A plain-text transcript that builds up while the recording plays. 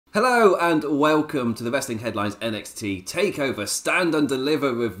Hello and welcome to the Wrestling Headlines NXT Takeover Stand and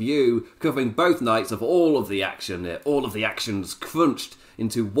Deliver review, covering both nights of all of the action, all of the actions crunched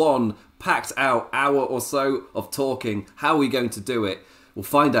into one packed out hour or so of talking. How are we going to do it? We'll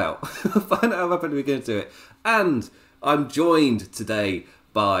find out. Find out how we're going to do it. And I'm joined today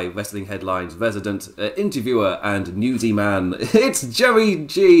by Wrestling Headlines resident interviewer and newsy man. It's Joey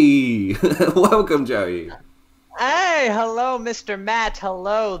G. Welcome, Joey. Hey, hello, Mr. Matt.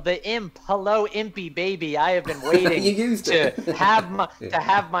 Hello, the imp. Hello, impy baby. I have been waiting You used to it. have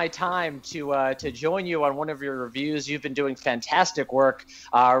my time to join you on one of your reviews. You've been doing fantastic work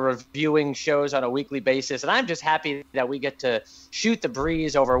reviewing shows on a weekly basis, and I'm just happy that we get to shoot the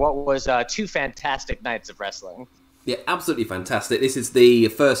breeze over what was two fantastic nights of wrestling. Yeah, absolutely fantastic. This is the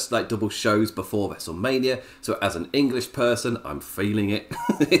first double shows before WrestleMania, so as an English person, I'm feeling it.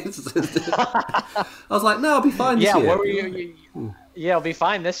 I was like, no, I'll be fine this Yeah, year. what were you? Yeah, it'll be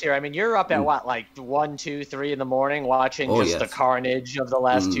fine this year. I mean, you're up at what, like 1, 2, 3 in the morning, watching Oh, just the yes. carnage of the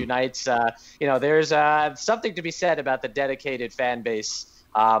last two nights. There's something to be said about the dedicated fan base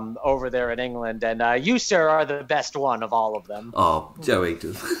over there in England, and you, sir, are the best one of all of them. Oh, Joey,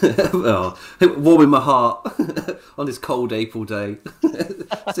 oh, warming my heart on this cold April day.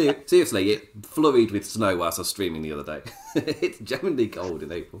 Seriously, it flurried with snow whilst I was streaming the other day. It's genuinely cold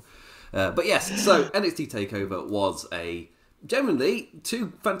in April. But yes, so NXT TakeOver was generally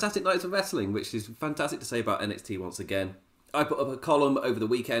two fantastic nights of wrestling, which is fantastic to say about NXT once again. I put up a column over the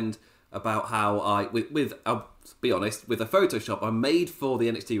weekend about how I'll be honest, with a Photoshop I made for the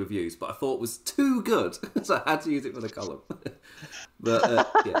NXT reviews, but I thought was too good, so I had to use it for the column. But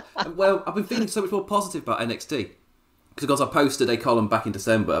yeah, well, I've been feeling so much more positive about NXT. Because I posted a column back in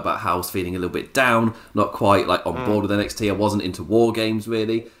December about how I was feeling a little bit down, not quite on board with NXT. I wasn't into War Games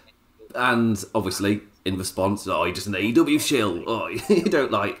really, and obviously in response, oh, you're just an AEW shill. Oh, you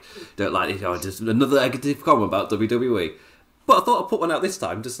don't like it. Oh, just another negative comment about WWE. But I thought I'd put one out this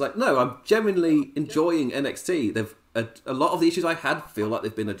time. Just no, I'm genuinely enjoying NXT. A lot of the issues I had feel like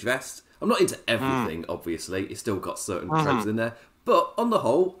they've been addressed. I'm not into everything, obviously. It's still got certain tropes in there. But on the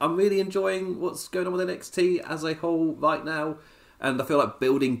whole, I'm really enjoying what's going on with NXT as a whole right now. And I feel like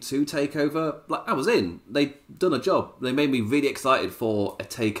building to TakeOver, I was in. They'd done a job. They made me really excited for a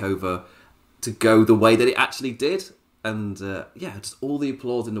TakeOver to go the way that it actually did. And just all the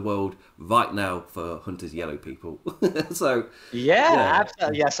applause in the world right now for Hunter's yellow people. So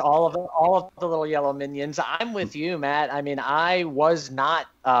Absolutely. Yes, all of the little yellow minions. I'm with you, Matt. I mean, I was not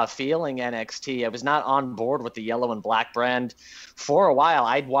feeling NXT. I was not on board with the yellow and black brand for a while.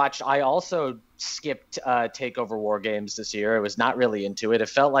 I also skipped Takeover War Games this year. I was not really into it. It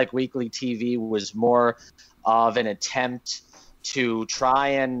felt like weekly TV was more of an attempt to try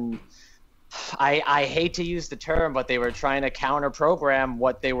and I hate to use the term, but they were trying to counter-program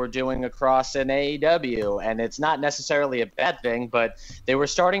what they were doing across an AEW, and it's not necessarily a bad thing, but they were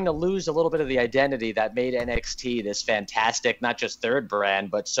starting to lose a little bit of the identity that made NXT this fantastic, not just third brand,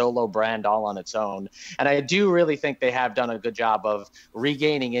 but solo brand all on its own. And I do really think they have done a good job of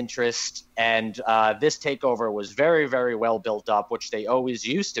regaining interest, and this takeover was very, very well built up, which they always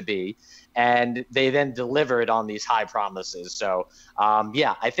used to be. And they then delivered on these high promises. So,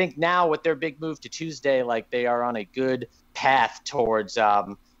 I think now with their big move to Tuesday, they are on a good path towards,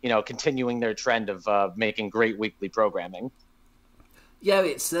 continuing their trend of making great weekly programming. yeah,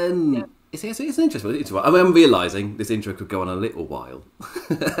 it's an interesting intro. I mean, I'm realising this intro could go on a little while,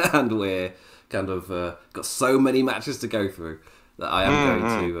 and we're kind of got so many matches to go through that I am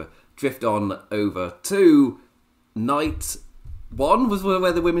going to drift on over to night one was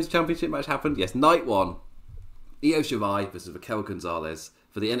where the Women's Championship match happened. Yes, night one. Io Shirai versus Raquel Gonzalez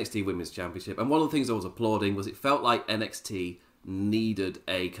for the NXT Women's Championship. And one of the things I was applauding was it felt like NXT needed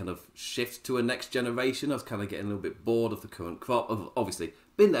a kind of shift to a next generation. I was kind of getting a little bit bored of the current crop. I've obviously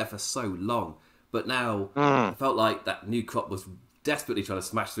been there for so long. But now I felt like that new crop was desperately trying to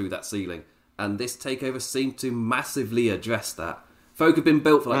smash through that ceiling. And this takeover seemed to massively address that. Folk have been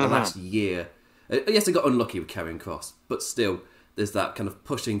built for the last year. Yes, they got unlucky with Karrion Kross, but still, there's that kind of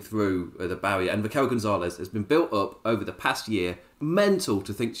pushing through the barrier. And Raquel Gonzalez has been built up over the past year. Mental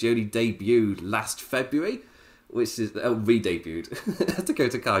to think she only debuted last February, which is re-debuted.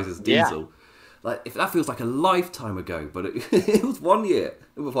 Dakota Kaiser's Diesel. If that feels like a lifetime ago, but it was 1 year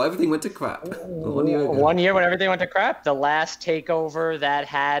before everything went to crap. 1 year ago. 1 year when everything went to crap. The last takeover that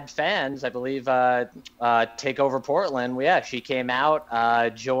had fans, I believe, Takeover Portland. She came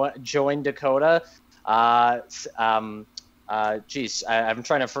out, joined Dakota. I'm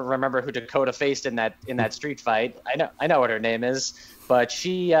trying to remember who Dakota faced in that street fight. I know what her name is, but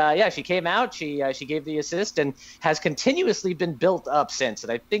she came out. She gave the assist and has continuously been built up since.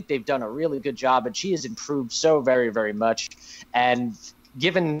 And I think they've done a really good job. And she has improved so very, very much. And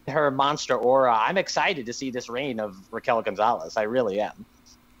given her monster aura, I'm excited to see this reign of Raquel Gonzalez. I really am.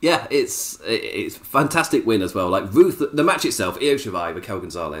 Yeah, it's a fantastic win as well. Like the match itself, Io Shirai, Raquel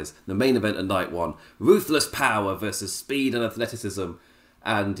Gonzalez, the main event of night one, ruthless power versus speed and athleticism,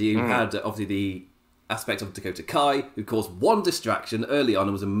 and you had obviously the aspect of Dakota Kai, who caused one distraction early on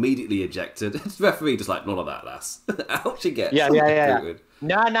and was immediately ejected. The referee just like, none of that, lass. Out she gets. Yeah.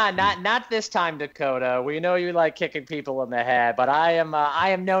 No, not this time, Dakota. We know you like kicking people in the head, but I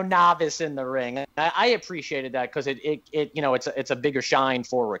am no novice in the ring. I appreciated that because it's a bigger shine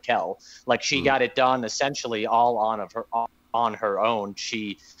for Raquel. Like she got it done essentially all on her own.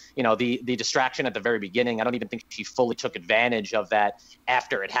 She, the distraction at the very beginning, I don't even think she fully took advantage of that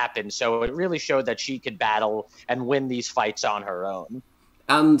after it happened. So it really showed that she could battle and win these fights on her own.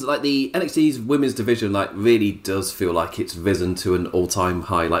 And like the NXT's women's division, like really does feel like it's risen to an all-time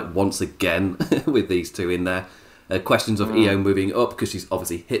high, like once again with these two in there. Questions of Io moving up because she's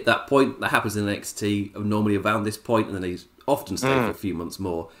obviously hit that point that happens in NXT normally around this point, and then they often stay for a few months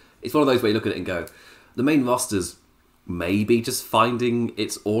more. It's one of those where you look at it and go, the main roster's maybe just finding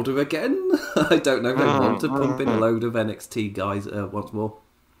its order again. I don't know if they want to pump in a load of NXT guys once more.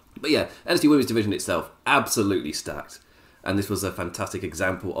 But yeah, NXT women's division itself, absolutely stacked. And this was a fantastic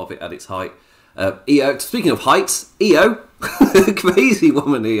example of it at its height. Io, speaking of heights, Io, crazy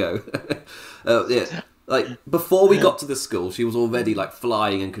woman Io. Yeah, like before we got to the school, she was already like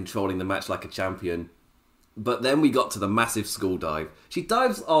flying and controlling the match like a champion. But then we got to the massive school dive. She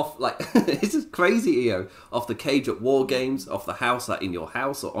dives off like it's just crazy Io off the cage at War Games, off the house like in your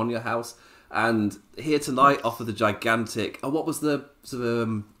house or on your house, and here tonight off of the gigantic. Oh, what was the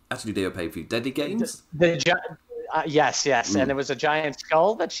actually do a pay-per-view? Deadly Games. Yes, and it was a giant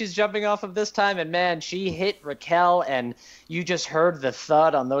skull that she's jumping off of this time, and man, she hit Raquel, and you just heard the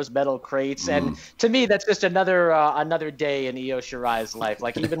thud on those metal crates, and to me, that's just another day in Io Shirai's life.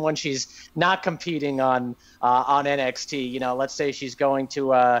 Like even when she's not competing on NXT, let's say she's going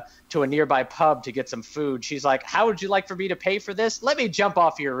to a nearby pub to get some food, she's like, "How would you like for me to pay for this? Let me jump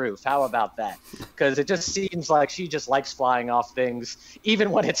off your roof. How about that?" Because it just seems like she just likes flying off things,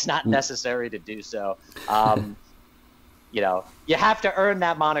 even when it's not necessary to do so. You have to earn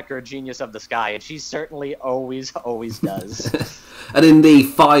that moniker, Genius of the Sky, and she certainly always does. And in the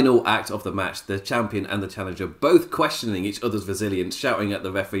final act of the match, the champion and the challenger both questioning each other's resilience, shouting at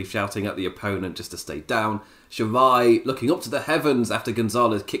the referee, shouting at the opponent just to stay down. Shirai looking up to the heavens after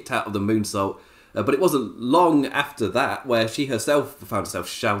Gonzalez kicked out of the moonsault. But it wasn't long after that where she herself found herself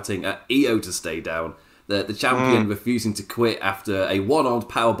shouting at Io to stay down. The champion refusing to quit after a one-armed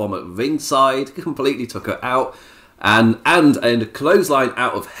powerbomb at ringside completely took her out. And a clothesline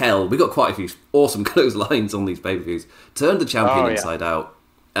out of hell. We got quite a few awesome clotheslines on these pay-per-views. Turned the champion inside out.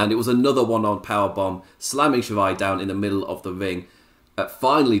 And it was another one-on powerbomb, slamming Shirai down in the middle of the ring.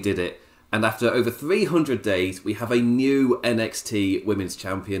 Finally did it. And after over 300 days, we have a new NXT Women's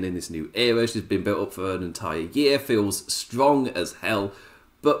Champion in this new era. She's been built up for an entire year. Feels strong as hell.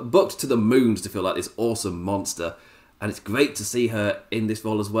 But booked to the moons to feel like this awesome monster. And it's great to see her in this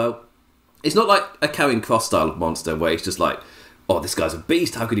role as well. It's not like a Karrion Kross style of monster where it's just like, oh, this guy's a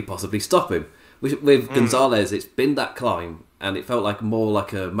beast, how could he possibly stop him? With Gonzalez, it's been that climb, and it felt like more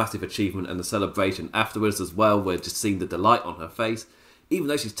like a massive achievement and a celebration afterwards as well, where just seeing the delight on her face, even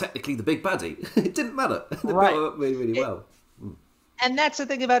though she's technically the big baddie. It didn't matter. They built her up really, really well. And that's the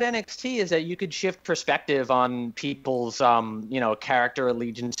thing about NXT is that you could shift perspective on people's, character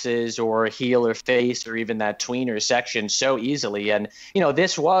allegiances or heel or face or even that tweener section so easily. And,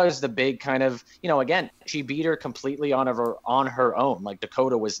 this was the big kind of, again, she beat her completely on her own. Like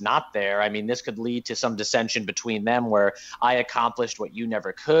Dakota was not there. I mean, this could lead to some dissension between them where I accomplished what you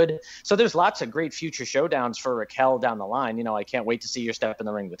never could. So there's lots of great future showdowns for Raquel down the line. I can't wait to see her step in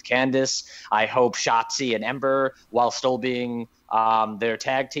the ring with Candice. I hope Shotzi and Ember, while still being their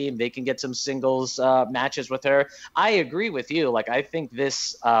tag team, they can get some singles matches with her. I agree with you. Like, I think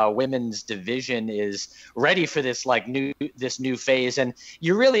this women's division is ready for this new phase, and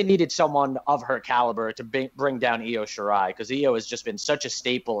you really needed someone of her caliber to bring down Io Shirai, because Io has just been such a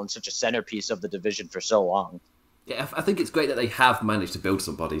staple and such a centerpiece of the division for so long. Yeah, I think it's great that they have managed to build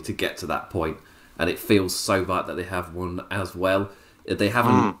somebody to get to that point, and it feels so right that they have one as well. They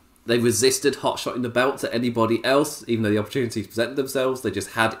haven't. They resisted hot-shotting the belt to anybody else, even though the opportunities presented themselves. They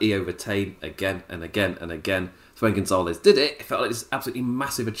just had Io retain again and again and again. So when Gonzalez did it, it felt like this absolutely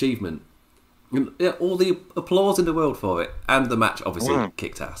massive achievement. And, yeah, all the applause in the world for it, and the match obviously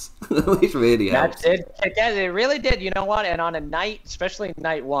kicked ass, which really helped. It really did. You know what? And on a night, especially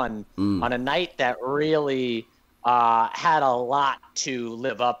night one, on a night that really had a lot to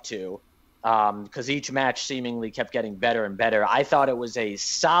live up to, because each match seemingly kept getting better and better. I thought it was a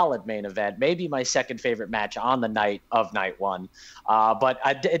solid main event, maybe my second favorite match on the night of night one, but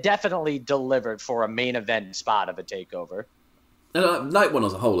it definitely delivered for a main event spot of a takeover. And night one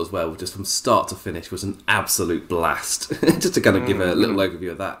as a whole as well, just from start to finish, was an absolute blast. Just to kind of give a little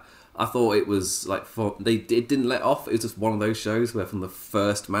overview of that, I thought it was like it didn't let off. It was just one of those shows where from the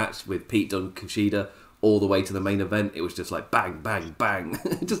first match with Pete Dunne, Kushida, all the way to the main event, it was just like bang, bang, bang,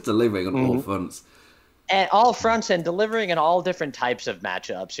 just delivering on all fronts. And all fronts and delivering in all different types of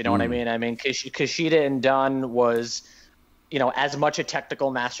matchups. You know what I mean? I mean, Kushida and Dunne was, as much a technical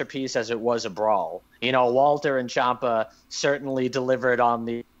masterpiece as it was a brawl. Walter and Ciampa certainly delivered on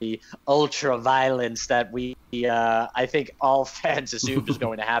the ultra violence that I think all fans assumed was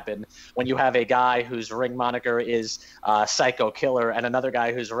going to happen when you have a guy whose ring moniker is Psycho Killer and another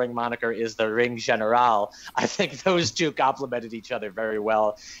guy whose ring moniker is the Ring General. I think those two complemented each other very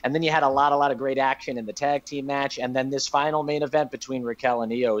well. And then you had a lot of great action in the tag team match. And then this final main event between Raquel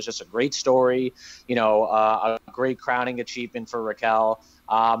and Io was just a great story, a great crowning achievement for Raquel.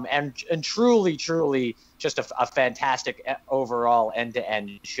 And truly just a fantastic overall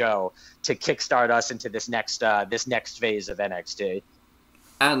end-to-end show to kickstart us into this next phase of NXT.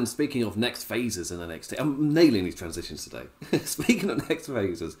 And speaking of next phases in NXT, I'm nailing these transitions today. Speaking of next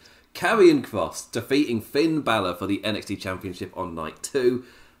phases, Karrion Kross defeating Finn Balor for the NXT Championship on night 2.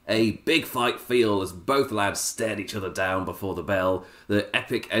 A big fight feel as both lads stared each other down before the bell. The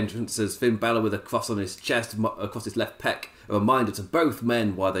epic entrances, Finn Balor with a cross on his chest across his left pec, a reminder to both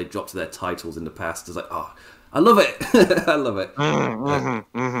men why they dropped their titles in the past. It's like, I love it. I love it.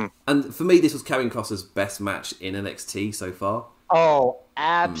 And for me, this was Karrion Kross's best match in NXT so far. Oh,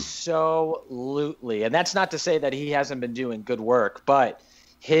 absolutely. And that's not to say that he hasn't been doing good work, but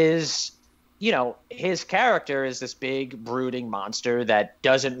his character is this big brooding monster that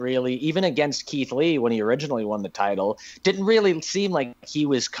doesn't really, even against Keith Lee when he originally won the title, didn't really seem like he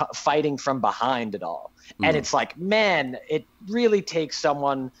was fighting from behind at all. And it's like, man, it really takes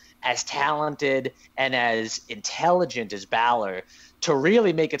someone as talented and as intelligent as Balor to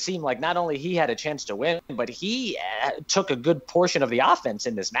really make it seem like not only he had a chance to win, but he took a good portion of the offense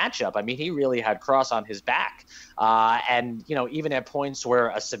in this matchup. I mean, he really had Kross on his back. And, even at points where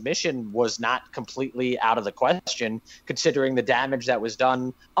a submission was not completely out of the question, considering the damage that was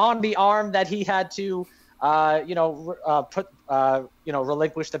done on the arm that he had to,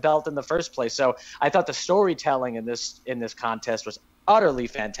 relinquish the belt in the first place. So I thought the storytelling in this contest was utterly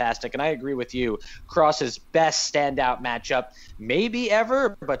fantastic, and I agree with you. Kross's best standout matchup, maybe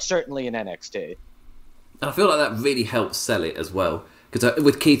ever, but certainly in NXT. And I feel like that really helped sell it as well. Because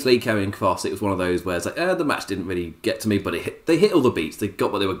with Keith Lee carrying Kross, it was one of those where it's like, the match didn't really get to me, but they hit all the beats. They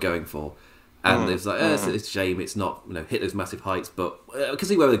got what they were going for. And it's like, it's a shame it's not hit those massive heights, but I can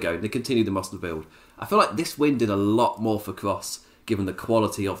see where they're going. They continue the muscle build. I feel like this win did a lot more for Kross, given the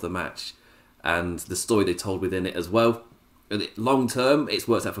quality of the match and the story they told within it as well. Long term, it's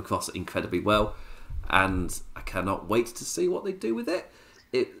worked out for Kross incredibly well, and I cannot wait to see what they do with it.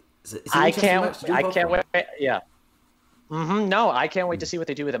 I can't wait. Yeah. No, I can't wait to see what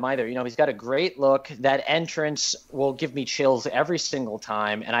they do with him either. He's got a great look. That entrance will give me chills every single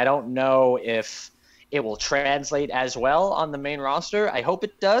time, and I don't know if it will translate as well on the main roster. I hope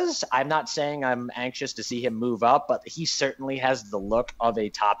it does. I'm not saying I'm anxious to see him move up, but he certainly has the look of a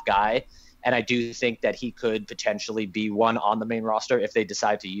top guy. And I do think that he could potentially be one on the main roster if they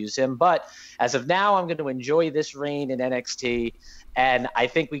decide to use him. But as of now, I'm going to enjoy this reign in NXT. And I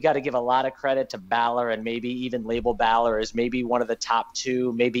think we got to give a lot of credit to Balor and maybe even label Balor as maybe one of the top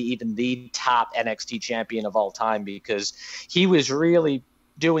 2, maybe even the top NXT champion of all time, because he was really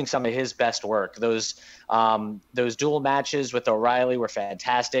doing some of his best work. Those dual matches with O'Reilly were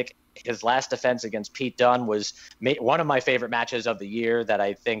fantastic. His last defense against Pete Dunne was one of my favorite matches of the year that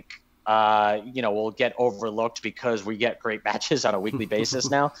I think will get overlooked because we get great matches on a weekly basis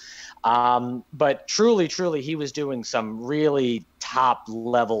now. But truly, he was doing some really top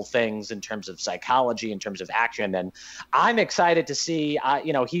level things in terms of psychology, in terms of action. And I'm excited to see,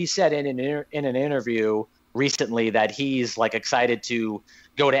 he said in an interview recently that he's excited to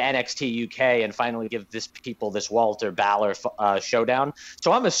go to NXT UK and finally give this Walter Balor showdown.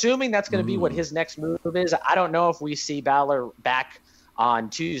 So I'm assuming that's going to be what his next move is. I don't know if we see Balor back on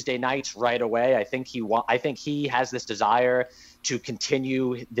Tuesday nights right away. I think he has this desire to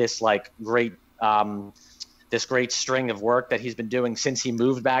continue this great this great string of work that he's been doing since he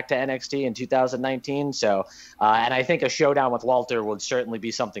moved back to NXT in 2019. So, and I think a showdown with Walter would certainly be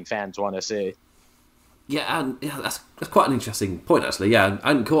something fans want to see. Yeah, and that's quite an interesting point, actually. Yeah, I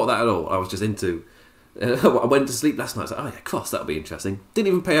hadn't caught that at all. I was just into... I went to sleep last night. I was like, oh yeah, Cross, that'll be interesting. Didn't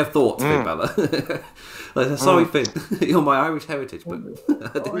even pay a thought to Finn Balor. Like, sorry, Finn, you're my Irish heritage, but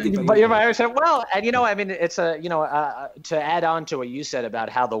you're my Irish heritage. Well, and I mean, it's to add on to what you said about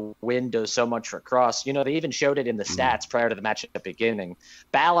how the win does so much for Cross. They even showed it in the stats prior to the match at the beginning.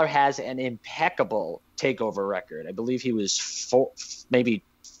 Balor has an impeccable takeover record. I believe he was maybe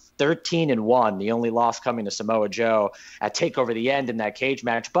 13-1, the only loss coming to Samoa Joe at TakeOver the End in that cage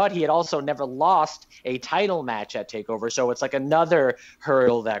match. But he had also never lost a title match at TakeOver, so it's like another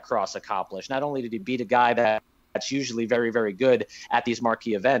hurdle that Cross accomplished. Not only did he beat a guy that's usually very, very good at these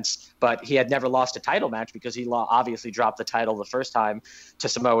marquee events, but he had never lost a title match because he obviously dropped the title the first time to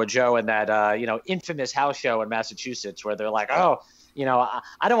Samoa Joe in that infamous house show in Massachusetts where they're like, I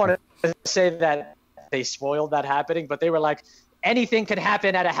don't want to say that they spoiled that happening, but they were like, anything could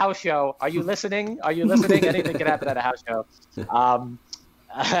happen at a house show. Are you listening? Anything can happen at a house show.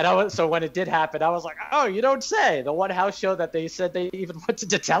 So when it did happen, I was like, oh, you don't say. The one house show that they said they even wanted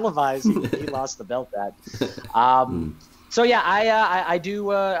to televise, he lost the belt at. So yeah, I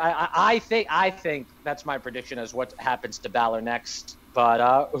think that's my prediction as what happens to Balor next.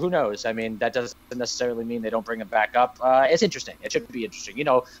 But who knows? I mean, that doesn't necessarily mean they don't bring him back up. It's interesting. It should be interesting.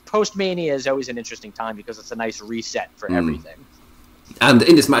 Post-Mania is always an interesting time because it's a nice reset for everything. And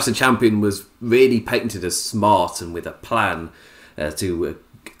in this match, the champion was really painted as smart and with a plan to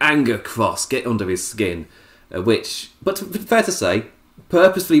anger Cross, get under his skin, but fair to say,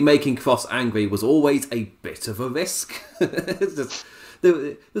 purposefully making Cross angry was always a bit of a risk.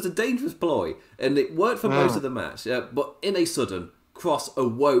 There was a dangerous ploy, and it worked for most of the match, but in a sudden... Cross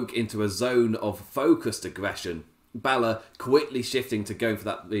awoke into a zone of focused aggression. Balor quickly shifting to going for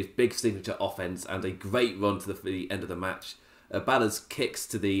that big signature offense and a great run to the end of the match. Balor's kicks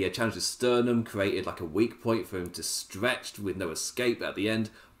to the challenger's sternum created like a weak point for him to stretch with no escape at the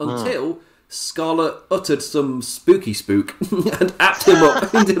end until Scarlett uttered some spooky spook and apped him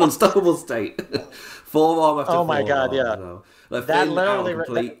up into an unstoppable state. Forearm after forearm. Oh my God, yeah.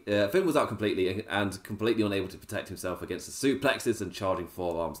 Finn was out completely and completely unable to protect himself against the suplexes and charging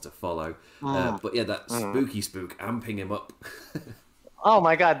forearms to follow. But yeah, that spooky spook amping him up. Oh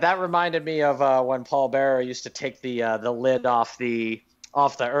my God, that reminded me of when Paul Bearer used to take the lid off the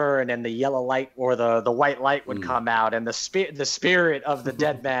urn and the yellow light or the white light would come out and the spirit of the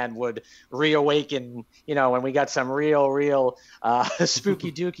dead man would reawaken, when we got some real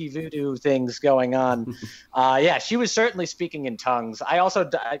spooky dooky voodoo things going on. Yeah, she was certainly speaking in tongues. I also,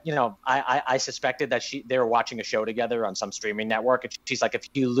 I suspected that they were watching a show together on some streaming network, and she's like, if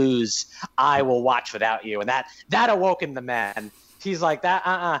you lose, I will watch without you. And that awoken the man. He's like,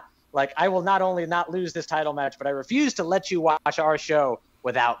 like, I will not only not lose this title match, but I refuse to let you watch our show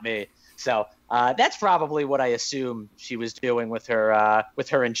without me. So that's probably what I assume she was doing with her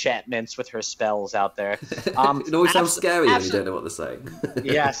enchantments, with her spells out there. It always sounds scary when you don't know what they're saying.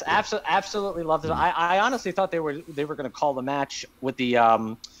 Yes, absolutely love it. I honestly thought they were going to call the match with the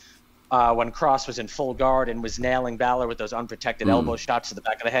when Cross was in full guard and was nailing Balor with those unprotected elbow shots to the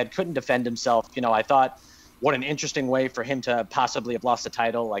back of the head, couldn't defend himself. I thought, what an interesting way for him to possibly have lost the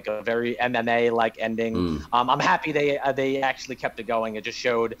title, like a very MMA-like ending. I'm happy they actually kept it going. It just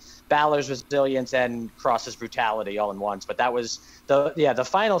showed Balor's resilience and Cross's brutality all in once. But that was the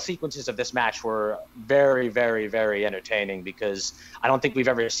final sequences of this match were very, very, very entertaining because I don't think we've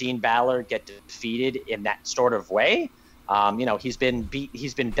ever seen Balor get defeated in that sort of way. He's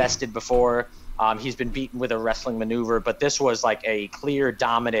been bested before. He's been beaten with a wrestling maneuver, but this was like a clear,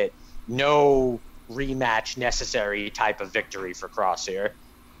 dominant, no rematch necessary type of victory for Cross here.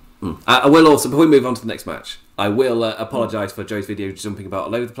 I will also, before we move on to the next match, I will apologise for Joe's video jumping about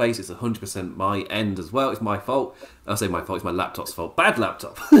all over the place. It's 100% my end as well. It's my fault. I say my fault, it's my laptop's fault. Bad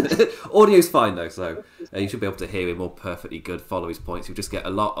laptop. Audio's fine though, so you should be able to hear him all perfectly good, follow his points. You'll just get a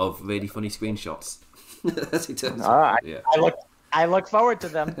lot of really funny screenshots. As he turns I look forward to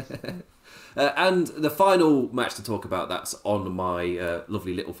them. And the final match to talk about, that's on my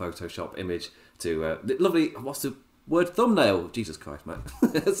lovely little Photoshop image to lovely, what's the word, thumbnail? Jesus Christ, man.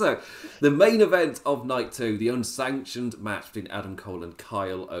 So, the main event of night 2, the unsanctioned match between Adam Cole and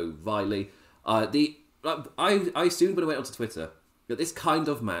Kyle O'Reilly. I assumed when I went onto Twitter that this kind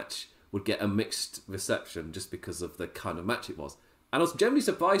of match would get a mixed reception just because of the kind of match it was. And I was generally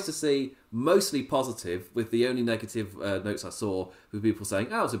surprised to see mostly positive, with the only negative notes I saw with people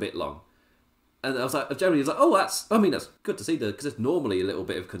saying, it was a bit long. And I was like, generally, oh, that's good to see, because there's normally a little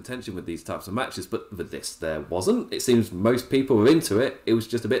bit of contention with these types of matches, but with this, there wasn't. It seems most people were into it. It was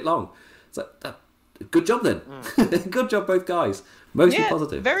just a bit long. It's like, good job then. Good job, both guys. Mostly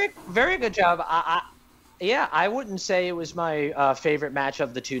positive. Very, very good job. I wouldn't say it was my favorite match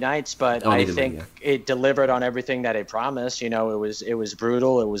of the two nights, but I think it delivered on everything that it promised. It was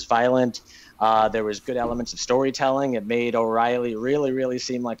brutal. It was violent. There was good elements of storytelling. It made O'Reilly really, really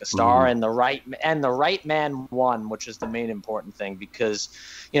seem like a star, and the right man won, which is the main important thing, because,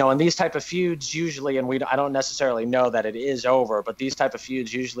 in these type of feuds usually, and I don't necessarily know that it is over, but these type of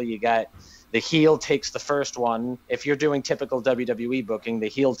feuds usually you got the heel takes the first one. If you're doing typical WWE booking, the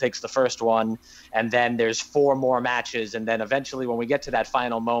heel takes the first one, and then there's 4 more matches, and then eventually when we get to that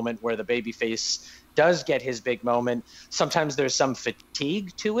final moment where the babyface does get his big moment, sometimes there's some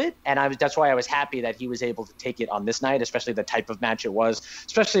fatigue to it, and that's why I was happy that he was able to take it on this night, especially the type of match it was,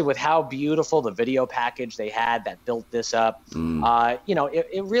 especially with how beautiful the video package they had that built this up.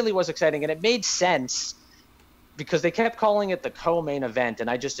 It really was exciting, and it made sense because they kept calling it the co-main event, and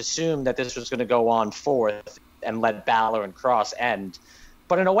I just assumed that this was going to go on 4th and let Balor and Cross end.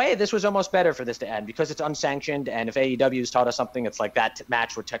 But in a way, this was almost better for this to end because it's unsanctioned, and if AEW's taught us something, it's like that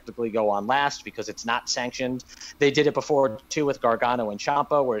match would technically go on last because it's not sanctioned. They did it before, too, with Gargano and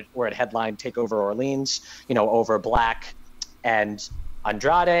Ciampa, where it headlined TakeOver Orleans, over Black and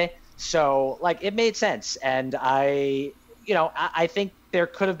Andrade. So, it made sense, and I think there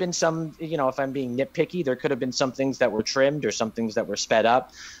could have been some, if I'm being nitpicky, there could have been some things that were trimmed or some things that were sped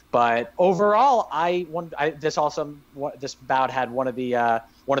up. But overall, this bout had one of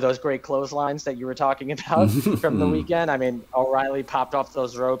those great clotheslines that you were talking about from the weekend. I mean, O'Reilly popped off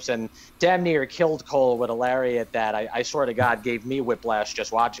those ropes and damn near killed Cole with a lariat that I swear to God gave me whiplash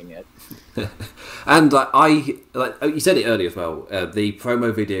just watching it. And you said it earlier as well. The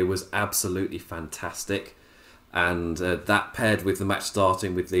promo video was absolutely fantastic. And that paired with the match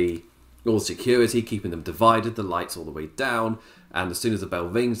starting with all security, keeping them divided, the lights all the way down, and as soon as the bell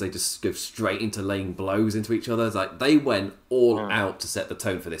rings, they just go straight into laying blows into each other. It's like they went all out to set the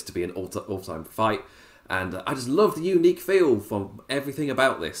tone for this to be an all-time fight. And I just love the unique feel from everything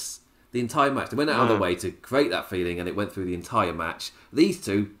about this. The entire match. They went out of their way to create that feeling, and it went through the entire match. These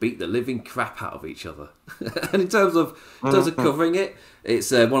two beat the living crap out of each other. And in terms of covering it,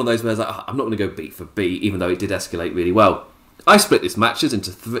 it's one of those where I'm not going to go beat for beat, even though it did escalate really well. I split this match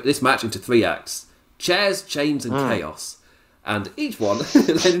into 3 acts: chairs, chains, and chaos. And each one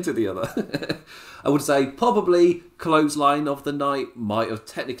led into the other. I would say probably clothesline of the night might have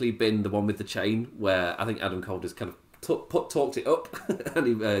technically been the one with the chain, where I think Adam Cole just kind of talked it up, and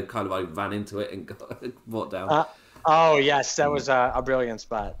he kind of ran into it and got brought down. Oh yes, that was a brilliant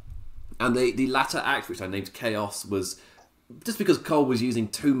spot. And the latter act, which I named Chaos, was just because Cole was using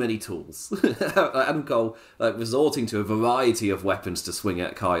too many tools. Adam Cole resorting to a variety of weapons to swing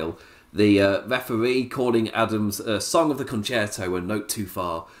at Kyle. The referee calling Adam's Song of the Concerto a note too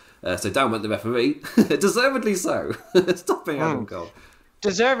far. So down went the referee, deservedly so, stopping Adam Cole.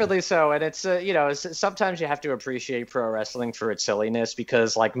 Deservedly so, and it's sometimes you have to appreciate pro wrestling for its silliness,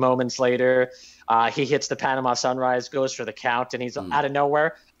 because moments later, he hits the Panama Sunrise, goes for the count, and he's out of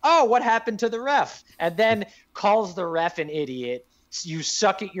nowhere. Oh, what happened to the ref? And then calls the ref an idiot. You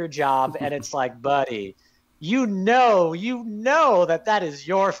suck at your job, and it's like, buddy, you know that is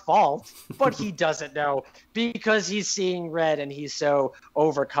your fault, but he doesn't know because he's seeing red and he's so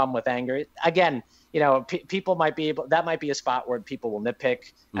overcome with anger. Again, people might be able. That might be a spot where people will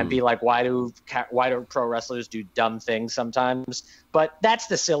nitpick and be like, "Why do pro wrestlers do dumb things sometimes?" But that's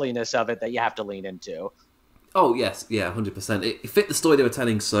the silliness of it that you have to lean into. Oh yes, yeah, 100%. It fit the story they were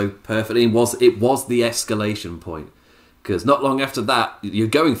telling so perfectly. It was the escalation point, because not long after that, you're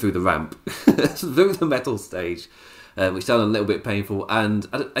going through the ramp, through the metal stage, which sounded a little bit painful. And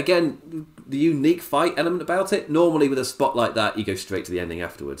again, the unique fight element about it. Normally, with a spot like that, you go straight to the ending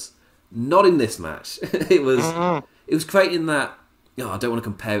afterwards. Not in this match. It was creating that. I don't want to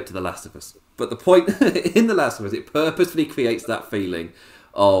compare it to The Last of Us, but the point in The Last of Us, it purposefully creates that feeling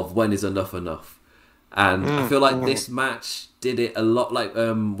of when is enough enough. And I feel like this match did it a lot, like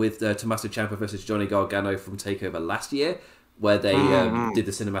with Tommaso Ciampa versus Johnny Gargano from TakeOver last year, where they did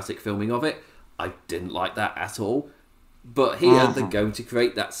the cinematic filming of it. I didn't like that at all. But here they're going to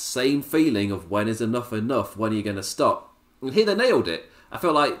create that same feeling of when is enough enough, when are you going to stop? And here they nailed it. I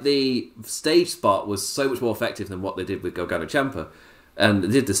feel like the stage spot was so much more effective than what they did with Gargano Ciampa. And they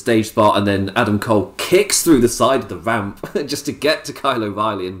did the stage spot, and then Adam Cole kicks through the side of the ramp just to get to Kyle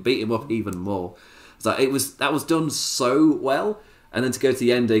O'Reilly and beat him up even more. So that was done so well. And then to go to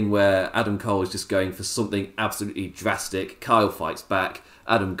the ending where Adam Cole is just going for something absolutely drastic. Kyle fights back.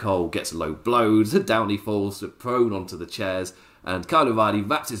 Adam Cole gets low blows, down he falls prone onto the chairs, and Kyle O'Reilly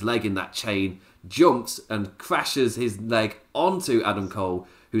wraps his leg in that chain, jumps and crashes his leg onto Adam Cole,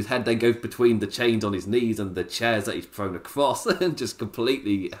 whose head then goes between the chains on his knees and the chairs that he's thrown across and just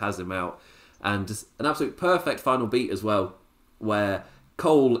completely has him out. And just an absolute perfect final beat as well, where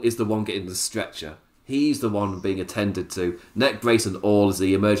Cole is the one getting the stretcher. He's the one being attended to. Neck brace and all as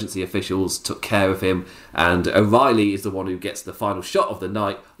the emergency officials took care of him. And O'Reilly is the one who gets the final shot of the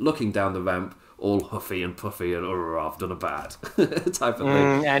night, looking down the ramp, all huffy and puffy and I've done a bad type of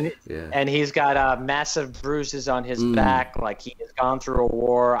thing. And he's got massive bruises on his back, like he has gone through a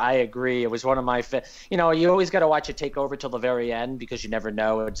war. I agree. It was one of my you always got to watch it take over till the very end because you never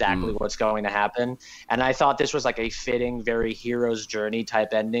know exactly what's going to happen. And I thought this was like a fitting, very hero's journey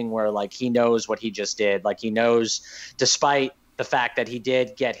type ending where like he knows what he just did. Like he knows, despite the fact that he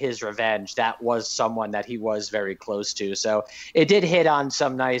did get his revenge, that was someone that he was very close to. So it did hit on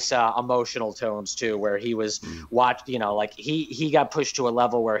some nice emotional tones too, where he was watched, like he got pushed to a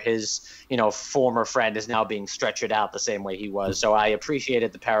level where his, former friend is now being stretchered out the same way he was. So I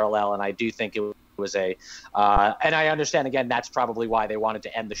appreciated the parallel, and I do think it was and I understand, again, that's probably why they wanted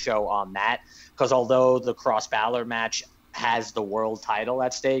to end the show on that, because although the Cross Balor match has the world title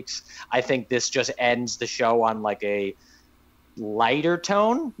at stakes, I think this just ends the show on like a lighter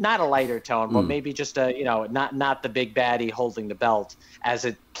tone, not a lighter tone, but maybe just not the big baddie holding the belt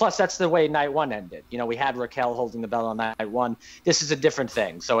plus that's the way night one ended. We had Raquel holding the belt on night one. This is a different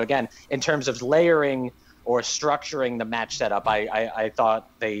thing. So again, in terms of layering or structuring the match setup, I thought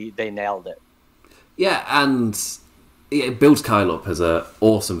they nailed it. Yeah, and it builds Kyle up as an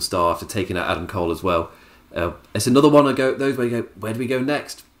awesome star after taking out Adam Cole as well. It's another one those where you go, where do we go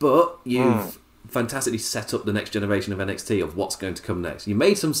next? But you've fantastically set up the next generation of NXT of what's going to come next. You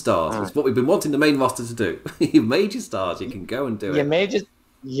made some stars. It's what we've been wanting the main roster to do. You've made your stars. You can go and do it.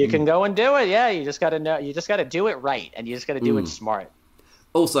 You can go and do it. Yeah, you just got to know. You just got to do it right, and you just got to do it smart.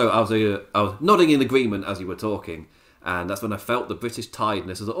 Also, I was nodding in agreement as you were talking, and that's when I felt the British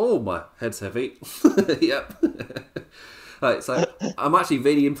tiredness. I was like, oh, my head's heavy. Yep. Right, so I'm actually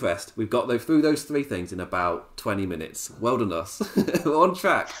really impressed. We've got through those three things in about 20 minutes. Well done us. We're on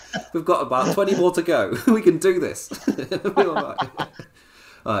track. We've got about 20 more to go. We can do this. We're all right.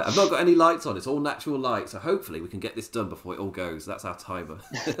 Right, I've not got any lights on. It's all natural light, so hopefully we can get this done before it all goes. That's our timer.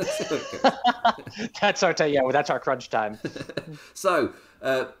 That's our crunch time. So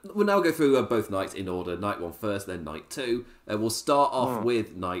we'll now go through both nights in order. Night one first, then night two. We'll start off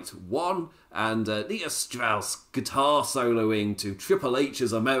with night one, and Nia Strauss guitar soloing to Triple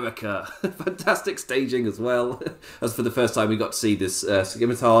H's America. Fantastic staging as well. As for the first time we got to see this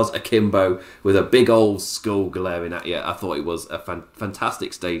Scimitars Akimbo with a big old skull glaring at you. I thought it was a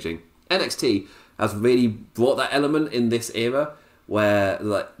fantastic staging. NXT has really brought that element in this era where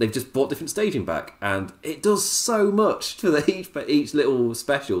they've just brought different staging back, and it does so much to each little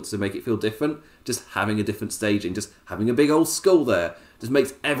special to make it feel different. Just having a different staging, just having a big old skull there, just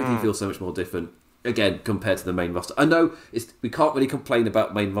makes everything feel so much more different. Again, compared to the main roster. I know we can't really complain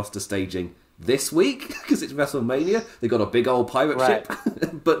about main roster staging this week because it's WrestleMania. They've got a big old pirate ship,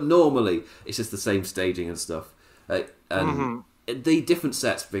 but normally it's just the same staging and stuff. And the different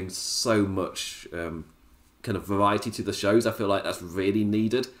sets bring so much kind of variety to the shows. I feel like that's really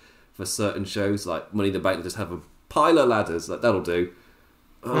needed for certain shows, like Money in the Bank. They just have a pile of ladders, like that'll do.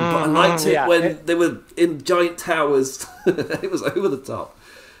 But I liked it when they were in giant towers. It was over the top.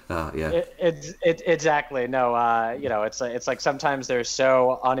 Exactly. No, it's like sometimes they're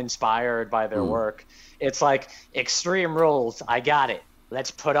so uninspired by their work. It's like Extreme Rules. I got it. Let's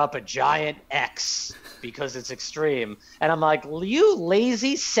put up a giant X because it's extreme. And I'm like, you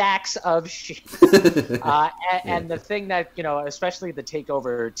lazy sacks of shit. And the thing that, especially the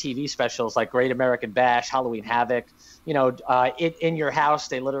takeover TV specials like Great American Bash, Halloween Havoc, In Your House,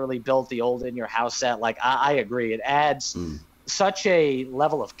 they literally built the old In Your House set. Like, I agree. It adds such a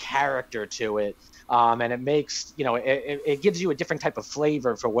level of character to it. And it makes, it gives you a different type of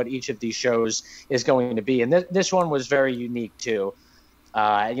flavor for what each of these shows is going to be. And this one was very unique too.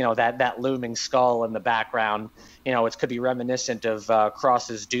 That looming skull in the background, it could be reminiscent of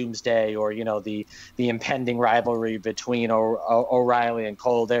Cross's Doomsday or, the impending rivalry between O'Reilly and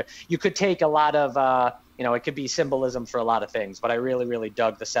Cole. There, you could take a lot of, it could be symbolism for a lot of things, but I really, really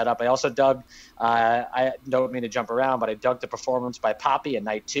dug the setup. I also dug, I don't mean to jump around, but I dug the performance by Poppy in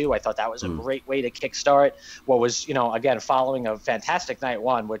night two. I thought that was a great way to kickstart what was, again, following a fantastic night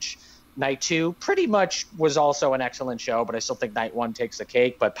one, which night two pretty much was also an excellent show, but I still think night one takes the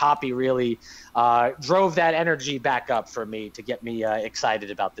cake. But Poppy really drove that energy back up for me to get me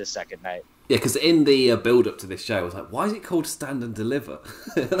excited about this second night. Yeah, because in the build-up to this show, I was like, why is it called Stand and Deliver?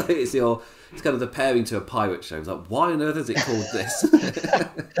 It's kind of the pairing to a pirate show. I was like, why on earth is it called this?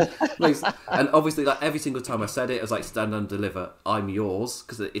 And obviously, like every single time I said it, I was like, Stand and Deliver, I'm yours,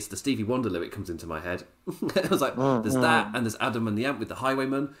 because it's the Stevie Wonder lyric comes into my head. I was like, there's that, and there's Adam and the Ant with the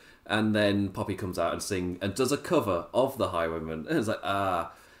Highwayman, and then Poppy comes out and does a cover of the Highwayman. And it's like,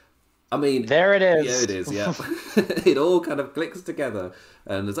 I mean, there it is. Yeah, it is. Yeah, it all kind of clicks together,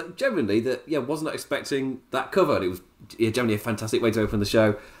 and it's like generally that. Yeah, was not expecting that cover, and it was generally a fantastic way to open the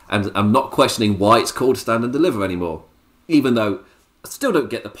show. And I'm not questioning why it's called Stand and Deliver anymore, even though I still don't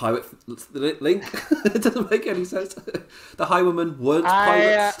get the pirate link. It doesn't make any sense. The Highwaymen weren't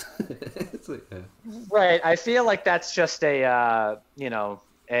pirates. Right. I feel like that's just a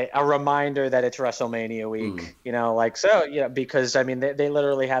reminder that it's WrestleMania week, because I mean, they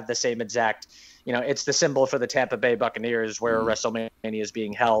literally have the same exact, it's the symbol for the Tampa Bay Buccaneers where WrestleMania is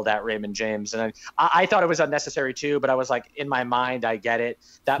being held at Raymond James. And I thought it was unnecessary too, but I was like, in my mind, I get it.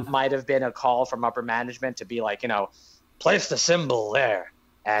 That might have been a call from upper management to be like, place the symbol there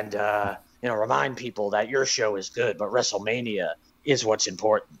and, remind people that your show is good, but WrestleMania is what's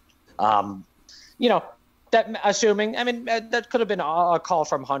important. That assuming, I mean, that could have been a call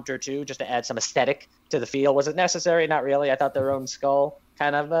from Hunter too, just to add some aesthetic to the feel. Was it necessary? Not really. I thought their own skull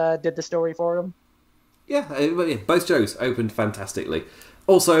kind of did the story for them. Yeah, both shows opened fantastically.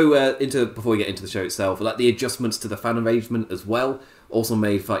 Also, before we get into the show itself, like the adjustments to the fan arrangement as well, also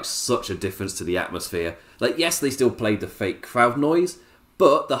made like such a difference to the atmosphere. Like, yes, they still played the fake crowd noise,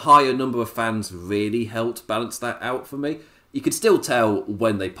 but the higher number of fans really helped balance that out for me. You could still tell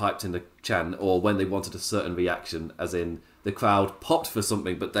when they piped in the chant or when they wanted a certain reaction, as in the crowd popped for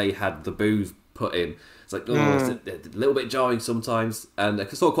something, but they had the boos put in. It's like, it's a little bit jarring sometimes. And I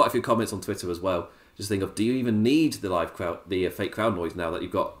saw quite a few comments on Twitter as well. Just think of, do you even need the live crowd, the fake crowd noise now that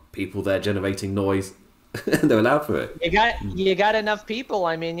you've got people there generating noise and they're allowed for it? You got enough people.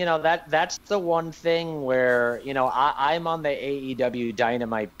 I mean, that's the one thing where, I'm on the AEW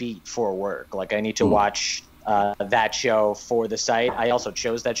Dynamite beat for work. Like, I need to watch that show for the site. I also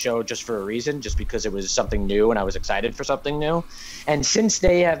chose that show just for a reason, just because it was something new and I was excited for something new. And since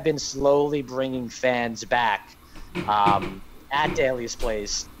they have been slowly bringing fans back at Daly's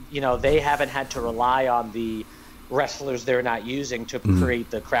Place, they haven't had to rely on the wrestlers they're not using to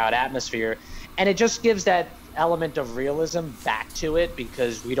create the crowd atmosphere. And it just gives that element of realism back to it,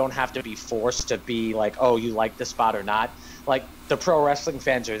 because we don't have to be forced to be like, oh, you like the spot or not. Like, the pro wrestling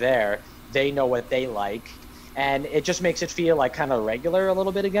fans are there. They know what they like. And it just makes it feel like kind of regular a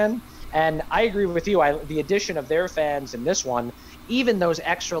little bit again. And I agree with you. The addition of their fans in this one, even those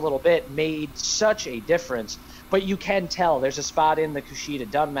extra little bit, made such a difference. But you can tell there's a spot in the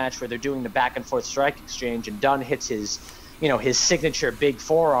Kushida-Dunn match where they're doing the back and forth strike exchange, and Dunn hits his signature big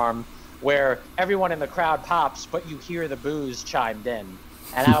forearm, where everyone in the crowd pops, but you hear the boos chimed in.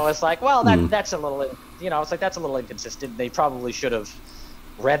 And I was like, well, that's a little, that's a little inconsistent. They probably should have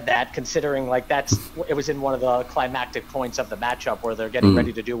read that, considering it was in one of the climactic points of the matchup where they're getting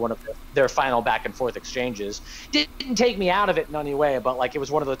ready to do one of their final back and forth exchanges. Didn't take me out of it in any way, but it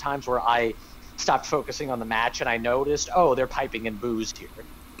was one of the times where I stopped focusing on the match and I noticed, they're piping in boos here.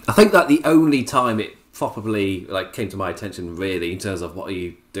 I think that the only time it properly came to my attention really in terms of what are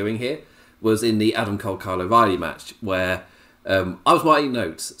you doing here was in the Adam Cole Kyle O'Reilly match, where I was writing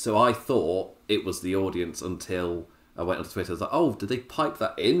notes, so I thought it was the audience until I went on Twitter. I was like, oh, did they pipe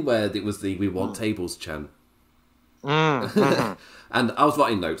that in where it was the "We Want Tables" chant? And I was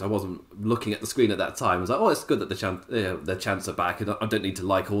writing notes. I wasn't looking at the screen at that time. I was like, oh, it's good that the chants are back. I don't need to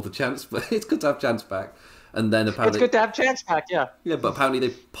like all the chants, but it's good to have chants back. And then apparently it's good to have chants back, yeah. Yeah, but apparently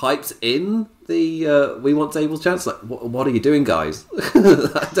they piped in the "We Want Tables" chants. Like, what are you doing, guys?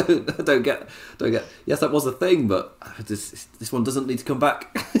 I don't get. Yes, that was a thing, but this one doesn't need to come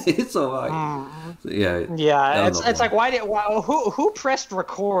back. It's all right. Yeah. It's like, who pressed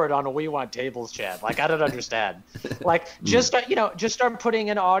record on a "We Want Tables" chant? I don't understand. Just start putting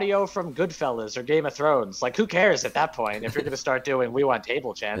in audio from Goodfellas or Game of Thrones. Who cares at that point if you're going to start doing "We Want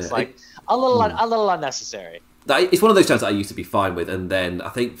Table" chants? A little unnecessary. It's one of those chants that I used to be fine with, and then I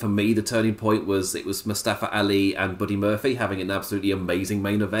think for me the turning point was Mustafa Ali and Buddy Murphy having an absolutely amazing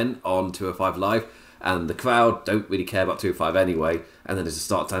main event on 205 Live, and the crowd don't really care about 205 anyway, and then they just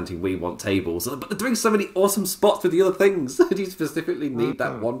start chanting "We Want Tables," but they're doing so many awesome spots with the other things. Do you specifically need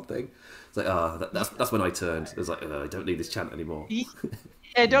that one thing? It's like, that's when I turned. It was like, I don't need this chant anymore.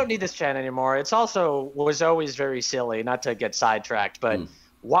 I don't need this chant anymore. It's also was always very silly, not to get sidetracked, but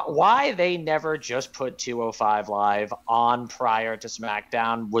why they never just put 205 Live on prior to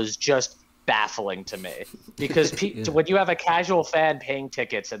SmackDown was just baffling to me because when you have a casual fan paying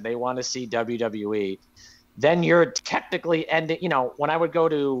tickets and they want to see WWE, then you're technically ending. You know, when I would go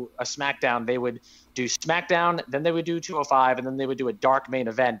to a SmackDown, they would do SmackDown, then they would do 205, and then they would do a dark main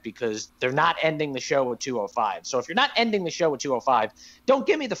event because they're not ending the show with 205. So if you're not ending the show with 205, don't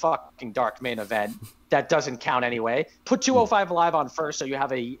give me the fucking dark main event. That doesn't count anyway. Put 205 Live on first, so you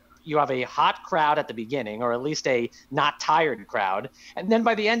have a hot crowd at the beginning, or at least a not tired crowd. And then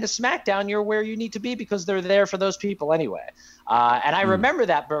by the end of SmackDown, you're where you need to be because they're there for those people anyway. And I remember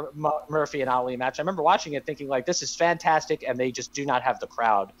that Murphy and Ali match. I remember watching it thinking, like, this is fantastic, and they just do not have the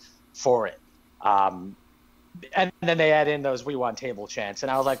crowd for it. And then they add in those "We Want Table" chants,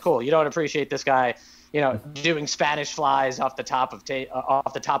 and I was like, cool, you don't appreciate this guy, doing Spanish flies off the top of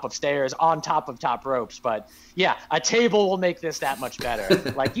stairs on top of top ropes. But yeah, a table will make this that much better.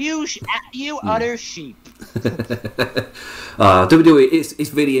 Like, you utter sheep. WWE,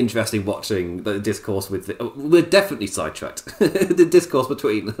 it's really interesting watching the discourse with we're definitely sidetracked. The discourse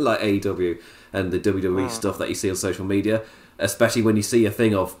between like AEW and the WWE stuff that you see on social media, especially when you see a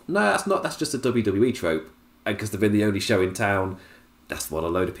thing of, no, that's just a WWE trope, and because they've been the only show in town, that's what a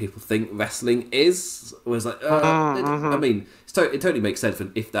load of people think wrestling is. It was like, I mean, it totally makes sense.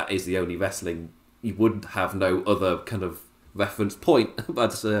 And if that is the only wrestling, you wouldn't have no other kind of reference point.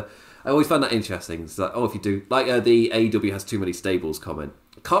 But I always found that interesting. It's like, if you do, like the AEW has too many stables comment.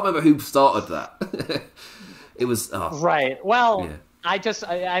 I can't remember who started that. It was right. Well, yeah.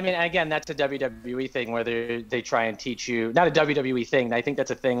 I mean, again, that's a WWE thing where they try and teach you, not a WWE thing. I think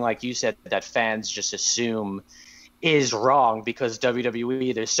that's a thing, like you said, that fans just assume is wrong because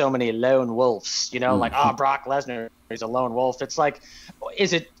WWE, there's so many lone wolves, like, Brock Lesnar is a lone wolf. It's like,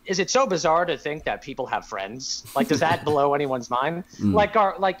 is it so bizarre to think that people have friends? Like, does that blow anyone's mind?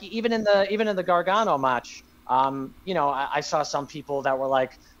 Like even in the Gargano match, I saw some people that were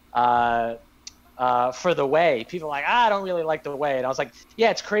like, for the way, people were like, I don't really like the way, and I was like,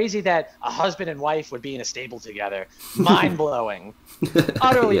 yeah, it's crazy that a husband and wife would be in a stable together. Mind blowing.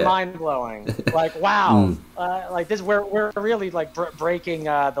 Utterly mind blowing. Like, wow. Like this, we're really like breaking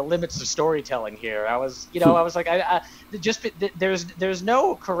the limits of storytelling here. I was like, there's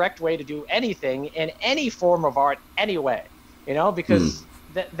no correct way to do anything in any form of art anyway, because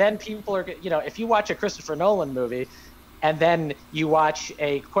then people are, if you watch a Christopher Nolan movie and then you watch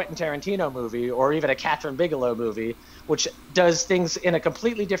a Quentin Tarantino movie or even a Catherine Bigelow movie, which does things in a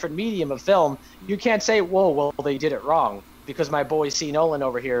completely different medium of film, you can't say, well, they did it wrong because my boy C. Nolan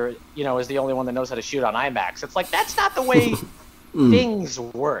over here, is the only one that knows how to shoot on IMAX. It's like, that's not the way things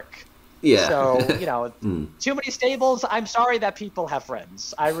work. Yeah. So, too many stables. I'm sorry that people have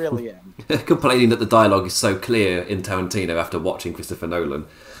friends. I really am. Complaining that the dialogue is so clear in Tarantino after watching Christopher Nolan.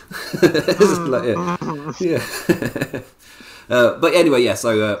 But anyway, yeah,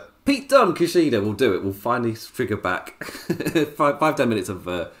 so Pete Dunne, Kushida will do it. We'll finally trigger back 5-10 minutes of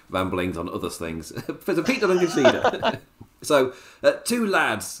ramblings on other things. So Pete Dunne and Kushida. So two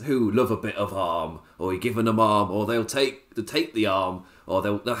lads who love a bit of arm, or you're giving them arm, or they'll take the arm, or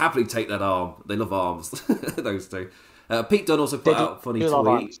they'll happily take that arm. They love arms, those two. Pete Dunne also put out a funny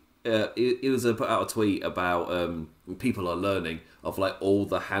tweet. He was put out a tweet about people are learning of like all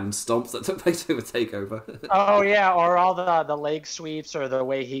the hand stomps that took place over TakeOver. Oh yeah, or all the leg sweeps, or the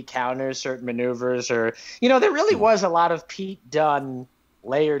way he counters certain maneuvers, or there really was a lot of Pete Dunne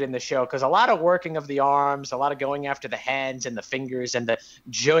layered in the show, because a lot of working of the arms, a lot of going after the hands and the fingers and the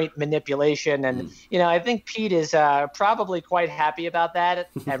joint manipulation, and I think Pete is probably quite happy about that,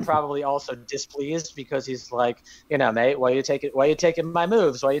 and probably also displeased because he's like, mate, why you taking my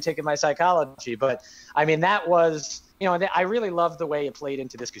moves, why you taking my psychology? But I mean, that was, I really loved the way it played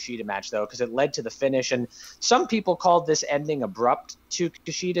into this Kushida match though, because it led to the finish, and some people called this ending abrupt to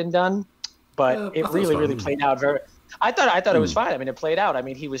Kushida and Dunne, but it really played out very. I thought it was fine. I mean, it played out. I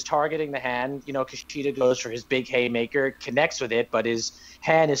mean, he was targeting the hand. Kushida goes for his big haymaker, connects with it, but his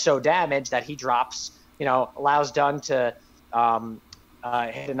hand is so damaged that he drops. Allows Dunne to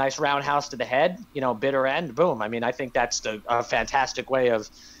hit a nice roundhouse to the head. Bitter end, boom. I mean, I think that's a fantastic way of,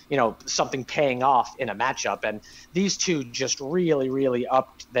 something paying off in a matchup. And these two just really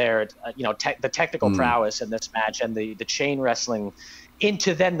upped their, the technical prowess in this match, and the chain wrestling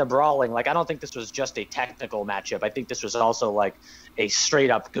into then the brawling. Like, I don't think this was just a technical matchup. I think this was also like a straight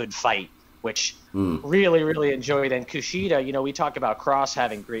up good fight, which really enjoyed. And Kushida, we talk about Cross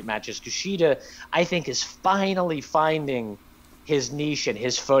having great matches. Kushida, I think, is finally finding his niche and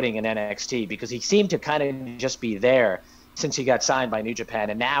his footing in NXT, because he seemed to kind of just be there since he got signed by New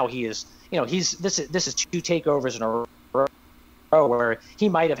Japan. And now he is, this is 2 takeovers in a row where he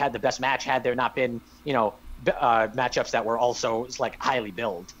might have had the best match had there not been, matchups that were also like highly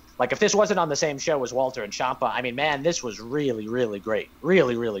billed. Like if this wasn't on the same show as Walter and Ciampa, I mean, man, this was really, really great.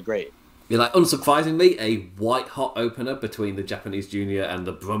 Really, really great. Yeah, like unsurprisingly, a white hot opener between the Japanese Junior and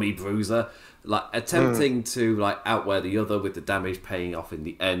the Brummy Bruiser, like attempting to like outwear the other, with the damage paying off in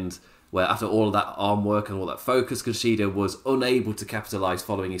the end. Where after all of that arm work and all that focus, Kushida was unable to capitalise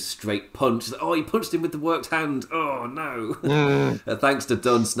following his straight punch. Oh, he punched him with the worked hand. Oh, no. Thanks to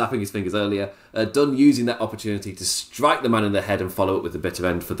Dunn snapping his fingers earlier. Dunn using that opportunity to strike the man in the head and follow up with the bitter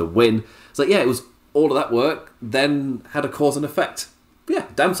end for the win. So, yeah, it was all of that work, then had a cause and effect. But yeah,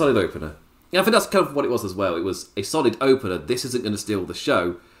 damn solid opener. Yeah, I think that's kind of what it was as well. It was a solid opener. This isn't going to steal the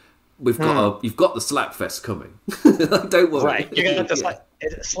show. You've got the Slapfest coming. Like, don't worry. Right, you're gonna have to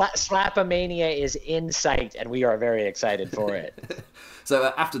Slapamania is in sight, and we are very excited for it.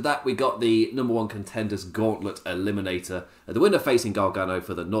 So after that, we got the number one contenders gauntlet eliminator. The winner facing Gargano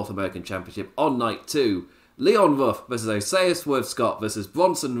for the North American Championship on night 2. Leon Ruff versus Isaiah Swerve Scott versus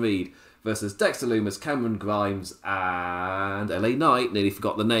Bronson Reed versus Dexter Lumis, Cameron Grimes, and LA Knight. Nearly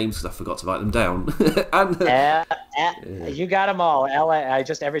forgot the names because I forgot to write them down. You got them all.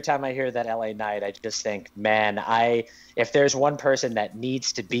 Every time I hear that LA Knight, I just think, man, if there's one person that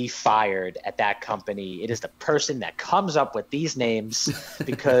needs to be fired at that company, it is the person that comes up with these names,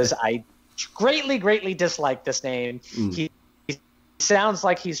 because I greatly, greatly dislike this name. He sounds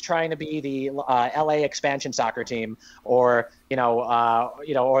like he's trying to be the LA expansion soccer team, or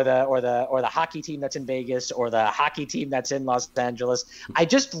or the hockey team that's in Vegas, or the hockey team that's in Los Angeles. I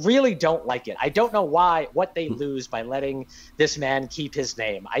just really don't like it. I don't know what they lose by letting this man keep his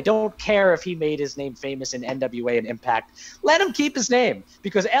name. I don't care if he made his name famous in NWA and Impact. Let him keep his name,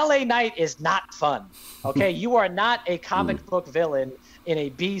 because LA Knight is not fun. Okay, you are not a comic book villain in a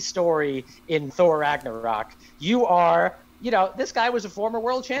B story in Thor Ragnarok. You are. This guy was a former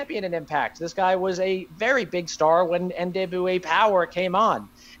world champion in Impact. This guy was a very big star when NWA Power came on.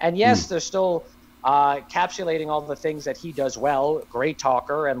 And yes, they're still encapsulating all the things that he does well. Great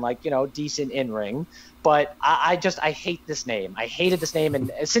talker and decent in-ring. But I hate this name. I hated this name.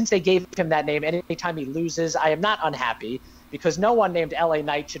 And since they gave him that name, anytime he loses, I am not unhappy, because no one named LA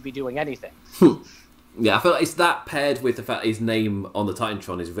Knight should be doing anything. Yeah, I feel like it's that paired with the fact his name on the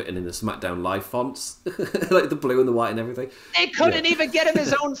Titantron is written in the SmackDown Live fonts, like the blue and the white and everything. They couldn't even get him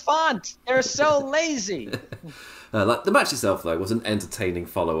his own font. They're so lazy. The match itself, though, was an entertaining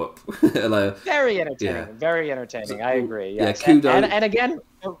follow-up. Very entertaining. Very entertaining. I agree. Yes. Yeah, kudos. And again,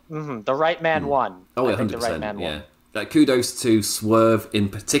 the right man won. Oh, yeah, 100%. The right man won. Kudos to Swerve in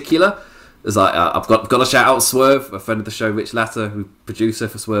particular. There's I've got to shout out Swerve, a friend of the show, Rich Latter, who producer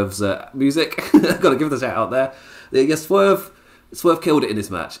for Swerve's music. Got to give the shout out there. Yeah, Swerve killed it in this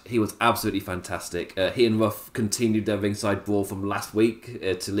match. He was absolutely fantastic. He and Ruff continued their ringside brawl from last week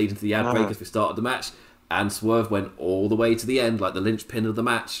to lead into the ad break as we started the match, and Swerve went all the way to the end, like the linchpin of the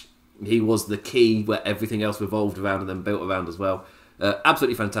match. He was the key where everything else revolved around and then built around as well.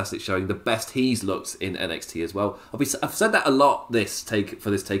 Absolutely fantastic showing. The best he's looked in NXT as well. I've said that a lot for this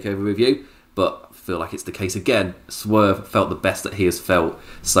takeover review, but I feel like it's the case again. Swerve felt the best that he has felt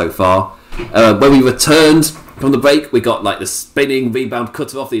so far. When we returned from the break, we got the spinning rebound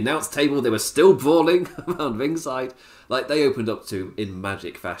cutter off the announce table. They were still brawling around ringside, like they opened up to in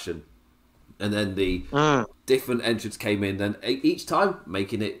magic fashion. And then the different entrants came in, and each time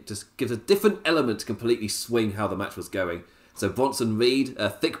making it just gives a different element to completely swing how the match was going. So Bronson Reed, a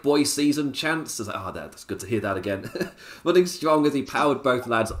thick boy season chance. I was like, that's good to hear that again. Running strong as he powered both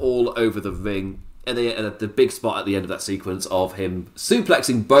lads all over the ring. And the big spot at the end of that sequence of him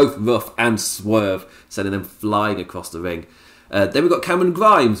suplexing both Ruff and Swerve, sending them flying across the ring. Then we've got Cameron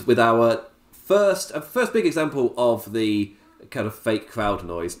Grimes with our first big example of the kind of fake crowd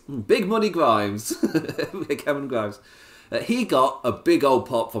noise. Big Money Grimes. Cameron Grimes. He got a big old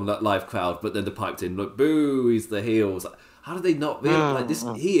pop from that live crowd, but then they piped in, look, boo, he's the heels. How did they not realize this?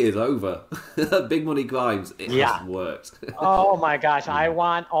 He is over. Big Money Grimes. It has worked. Oh my gosh!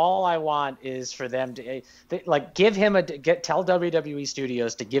 All I want is for them to give him tell WWE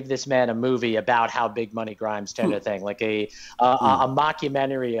Studios to give this man a movie about how Big Money Grimes turned a thing, like a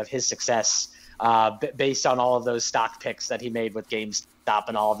mockumentary of his success, based on all of those stock picks that he made with GameStop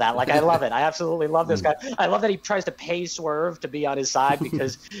and all of that. I love it. I absolutely love this guy. I love that he tries to pay Swerve to be on his side,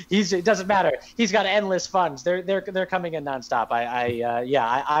 because it doesn't matter. He's got endless funds. They're coming in nonstop.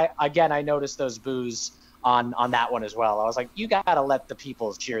 I noticed those boos on that one as well. I was like, you gotta let the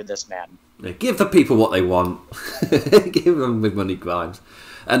people cheer this man. Yeah, give the people what they want. Give them Big Money Grimes.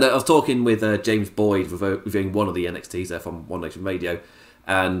 And I was talking with James Boyd, reviewing one of the NXTs there from One Nation Radio,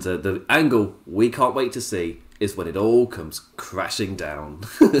 and the angle we can't wait to see is when it all comes crashing down.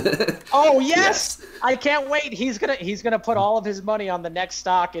 Oh yes! I can't wait. He's gonna put all of his money on the next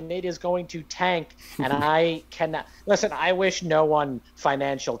stock, and it is going to tank. And I cannot listen. I wish no one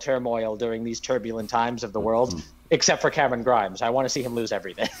financial turmoil during these turbulent times of the world, except for Cameron Grimes. I want to see him lose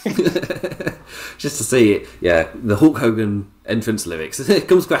everything. Just to see it, yeah. The Hulk Hogan entrance lyrics. It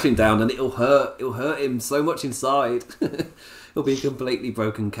comes crashing down, and it'll hurt. It'll hurt him so much inside. He'll be a completely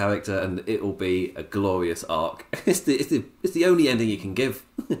broken character, and it'll be a glorious arc. It's the only ending you can give.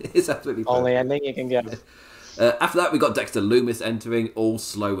 It's absolutely perfect. Only ending you can give. After that, we got Dexter Lumis entering, all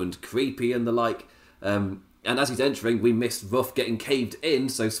slow and creepy and the like. And as he's entering, we missed Ruff getting caved in,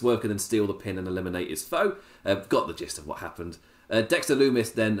 so Swerve can then steal the pin and eliminate his foe. Got the gist of what happened. Dexter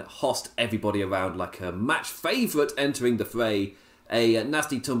Lumis then hossed everybody around like a match favourite entering the fray. A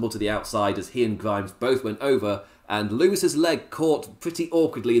nasty tumble to the outside as he and Grimes both went over, and Lumis's leg caught pretty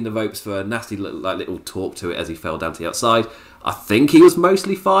awkwardly in the ropes for a nasty little talk to it as he fell down to the outside. I think he was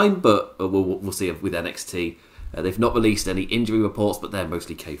mostly fine, but we'll see with NXT. They've not released any injury reports, but they're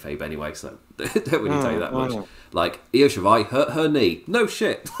mostly kayfabe anyway, so don't really tell you that much. Like, Io Shirai hurt her knee. No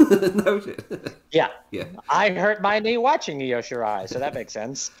shit. No shit. Yeah. I hurt my knee watching Io Shirai, so that makes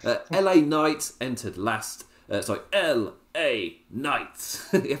sense. LA Knight entered last. LA Knight.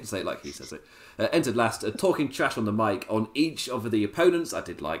 You have to say it like he says it. Entered last, talking trash on the mic on each of the opponents. I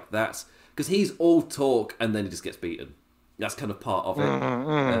did like that, because he's all talk and then he just gets beaten. That's kind of part of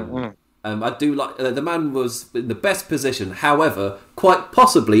it. I do like the man was in the best position, however, quite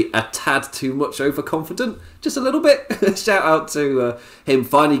possibly a tad too much overconfident, just a little bit. Shout out to him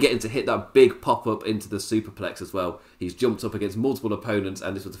finally getting to hit that big pop-up into the superplex as well. He's jumped up against multiple opponents,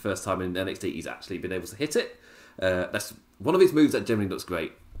 and this was the first time in NXT he's actually been able to hit it. That's one of his moves that generally looks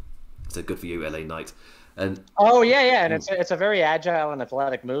great. So good for you, LA Knight. And and it's a very agile and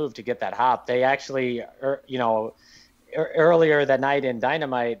athletic move to get that hop. They actually, earlier that night in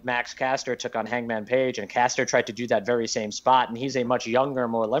Dynamite, Max Caster took on Hangman Page, and Caster tried to do that very same spot, and he's a much younger,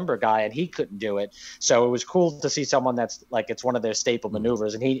 more limber guy, and he couldn't do it. So it was cool to see someone that's like it's one of their staple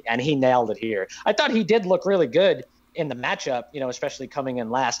maneuvers, and he nailed it here. I thought he did look really good in the matchup, especially coming in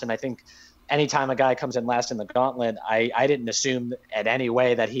last, and I think anytime a guy comes in last in the gauntlet, I didn't assume in any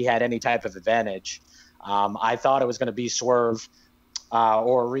way that he had any type of advantage. I thought it was going to be Swerve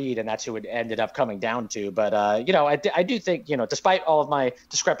or Reed, and that's who it ended up coming down to. But, I do think, despite all of my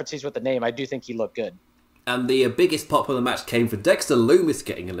discrepancies with the name, I do think he looked good. And the biggest pop of the match came for Dexter Lumis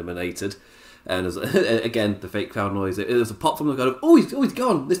getting eliminated. And again, the fake crowd noise. It was a pop from the crowd of, he's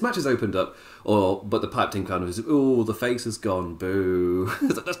gone. This match has opened up. But the piped in crowd noise is, the face has gone. Boo.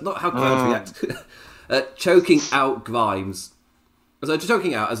 That's not how crowds react. Choking out Grimes. So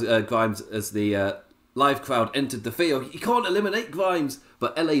choking out as Grimes as the live crowd entered the field. You can't eliminate Grimes.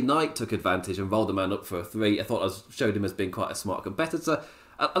 But LA Knight took advantage and rolled the man up for a 3. I thought I showed him as being quite a smart competitor.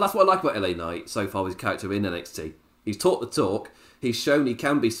 And that's what I like about LA Knight so far with his character in NXT. He's taught the talk. He's shown he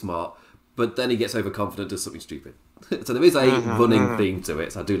can be smart. But then he gets overconfident, does something stupid. So there is a running theme to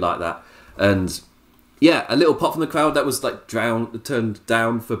it. So I do like that. And yeah, a little pop from the crowd that was like turned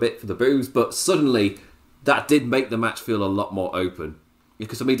down for a bit for the boos. But suddenly that did make the match feel a lot more open.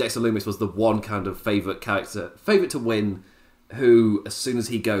 Because for me, Dexter Lumis was the one kind of favourite to win, who as soon as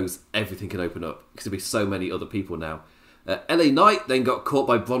he goes, everything can open up. Because there'll be so many other people now. LA Knight then got caught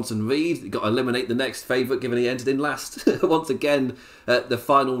by Bronson Reed. He got to eliminate the next favourite, given he entered in last. Once again, the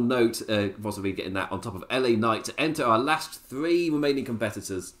final note, Bronson Reed getting that on top of LA Knight to enter our last 3 remaining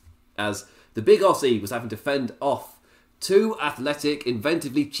competitors, as the Big Aussie was having to fend off 2 athletic,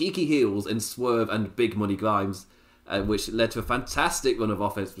 inventively cheeky heels in Swerve and Big Money Grimes, which led to a fantastic run of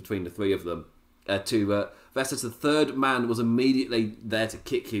offense between the 3 of them. Versus the third man was immediately there to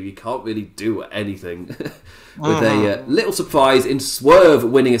kick you. You can't really do anything. With a little surprise in Swerve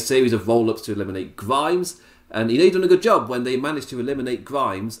winning a series of roll-ups to eliminate Grimes. And he'd done a good job when they managed to eliminate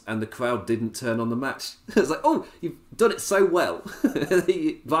Grimes and the crowd didn't turn on the match. It's like, you've done it so well.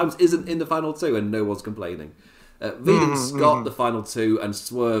 Grimes isn't in the final 2 and no one's complaining. Reed and Scott, the final 2, and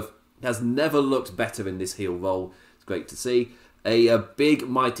Swerve has never looked better in this heel role. It's great to see. A big,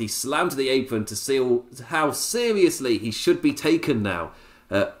 mighty slam to the apron to seal how seriously he should be taken now.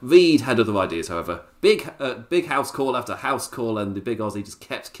 Reed had other ideas, however. Big house call after house call, and the Big Aussie just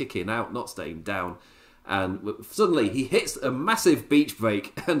kept kicking out, not staying down. And suddenly he hits a massive beach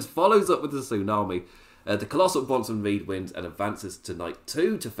break and follows up with the tsunami. The Colossal Bronson Reed wins and advances to night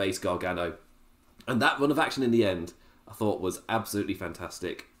 2 to face Gargano. And that run of action in the end, I thought was absolutely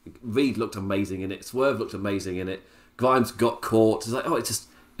fantastic. Reed looked amazing in it. Swerve looked amazing in it. Grimes got caught. It's like, it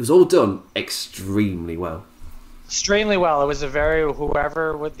was all done extremely well. Extremely well. It was a very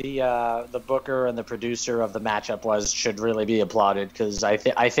whoever with the booker and the producer of the matchup was should really be applauded because I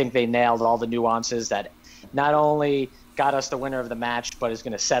think they nailed all the nuances that not only got us the winner of the match but is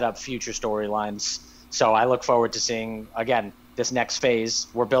going to set up future storylines. So I look forward to seeing again this next phase.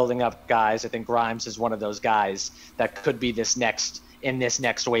 We're building up guys. I think Grimes is one of those guys that could be this next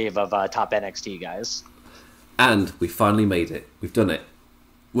wave of top NXT guys. And we finally made it. We've done it.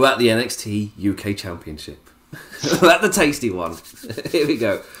 We're at the NXT UK Championship. We're at the tasty one. Here we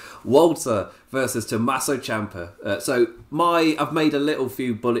go. Walter versus Tommaso Ciampa. I've made a little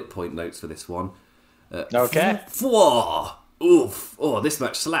few bullet point notes for this one. Okay. Oof. Oh, this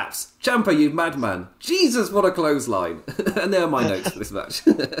match slaps. Ciampa, you madman. Jesus, what a clothesline. And there are my notes for this match.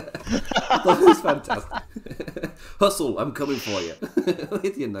 That was fantastic. Hustle, I'm coming for you.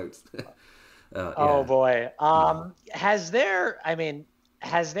 With your notes. Oh, boy. Has there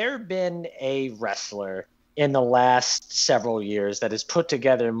been a wrestler in the last several years that has put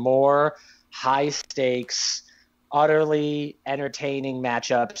together more high-stakes, utterly entertaining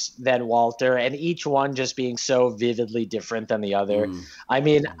matchups than Walter, and each one just being so vividly different than the other?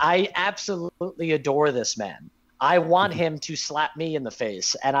 I absolutely adore this man. I want him to slap me in the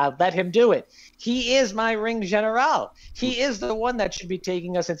face, and I'll let him do it. He is my ring general. He is the one that should be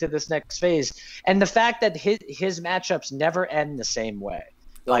taking us into this next phase. And the fact that his matchups never end the same way.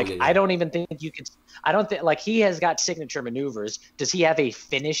 I don't even think you could. I don't think he has got signature maneuvers. Does he have a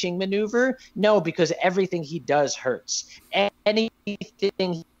finishing maneuver? No, because everything he does hurts. Anything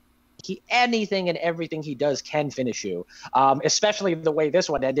and everything he does can finish you. Especially the way this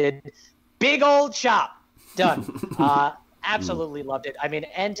one ended. Big old chop. Done. Absolutely loved it. I mean,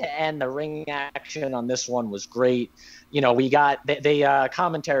 end to end, the ring action on this one was great. We got the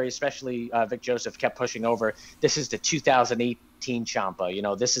commentary, especially Vic Joseph, kept pushing over. This is the 2018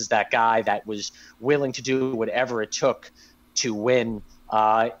 Ciampa. This is that guy that was willing to do whatever it took to win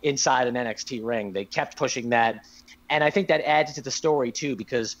inside an NXT ring. They kept pushing that. And I think that adds to the story, too,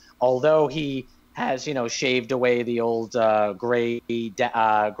 because although he has, shaved away the old gray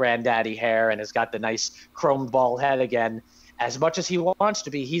granddaddy hair and has got the nice chromed bald head again, as much as he wants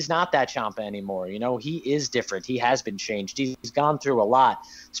to be, he's not that Ciampa anymore. He is different. He has been changed. He's gone through a lot,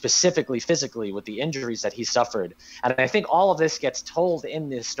 specifically physically, with the injuries that he suffered. And I think all of this gets told in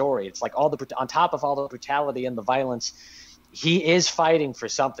this story. It's like on top of all the brutality and the violence, he is fighting for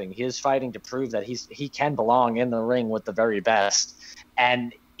something. He is fighting to prove that he can belong in the ring with the very best.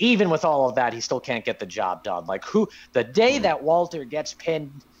 And even with all of that, he still can't get the job done. The day that Walter gets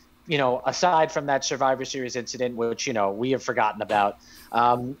pinned, aside from that Survivor Series incident, which, we have forgotten about,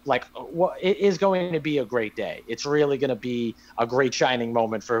 it is going to be a great day. It's really going to be a great shining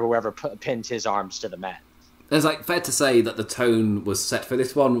moment for whoever pins his arms to the mat. It's fair to say that the tone was set for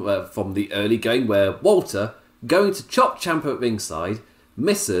this one from the early game, where Walter, going to chop Ciampa at ringside,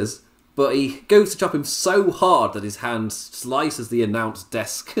 misses, but he goes to chop him so hard that his hand slices the announced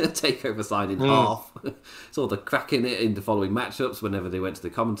desk takeover sign in half. Saw the crack in it in the following matchups whenever they went to the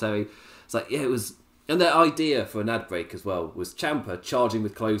commentary. It's it was... And their idea for an ad break as well was Ciampa charging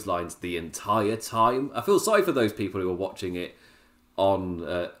with clotheslines the entire time. I feel sorry for those people who were watching it on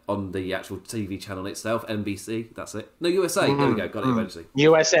the actual TV channel itself, NBC, that's it. No, USA, there we go, got it eventually.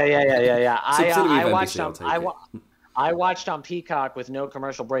 USA, yeah. I watched on Peacock with no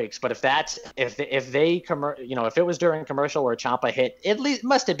commercial breaks, but if it was during commercial where Ciampa hit, at least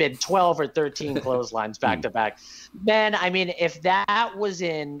must have been 12 or 13 clotheslines back to back. Man, I mean, if that was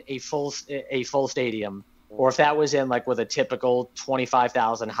in a full stadium, or if that was in with a typical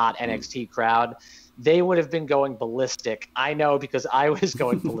 25,000 hot NXT crowd, they would have been going ballistic. I know, because I was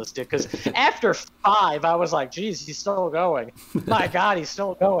going ballistic. Because after 5, I was like, geez, he's still going. My God, he's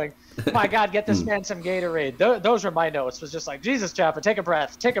still going. My God, get this man some Gatorade. Those were my notes. It was just like, Jesus, Ciampa, take a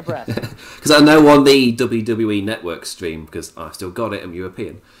breath. Because I know on the WWE Network stream, because I still got it, I'm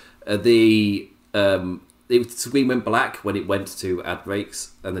European, the screen went black when it went to ad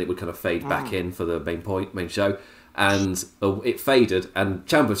breaks, and then it would kind of fade back in for the main show. And it faded, and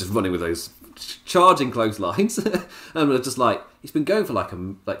Ciampa was just running with those charging clotheslines. And I'm just he's been going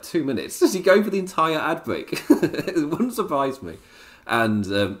for 2 minutes. Is he going for the entire ad break? It wouldn't surprise me.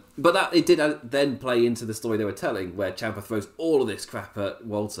 And but that it did then play into the story they were telling, where Ciampa throws all of this crap at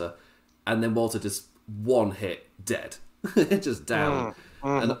Walter, and then Walter just one hit dead, just down.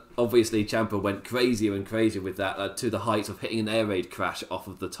 And obviously Ciampa went crazier and crazier with that, to the heights of hitting an air raid crash off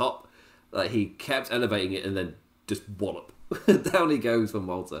of the top. He kept elevating it and then just wallop down he goes from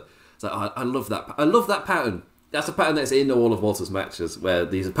Walter. So I love that. I love that pattern. that's a pattern that's in all of Walter's matches, where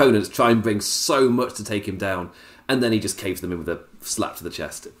these opponents try and bring so much to take him down, and then he just caves them in with a slap to the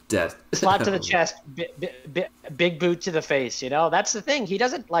chest. Dead. Slap to the chest, big boot to the face. That's the thing. He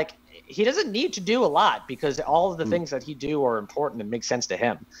doesn't need to do a lot, because all of the things that he do are important and make sense to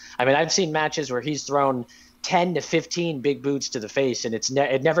him. I mean, I've seen matches where he's thrown 10 to 15 big boots to the face, and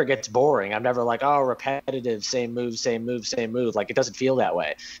it never gets boring. I'm never like, oh, repetitive, same move, same move, same move. Like, it doesn't feel that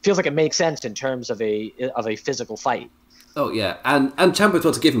way. It feels like it makes sense in terms of a physical fight. Oh yeah, and Ciampa,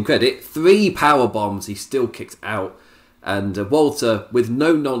 well, to give him credit, 3 power bombs he still kicked out, and Walter, with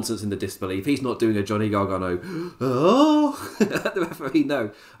no nonsense in the disbelief, he's not doing a Johnny Gargano, oh, the referee,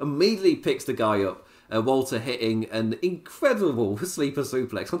 no, immediately picks the guy up. Walter hitting an incredible sleeper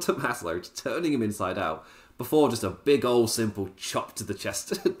suplex onto Maslow, turning him inside out, before just a big old simple chop to the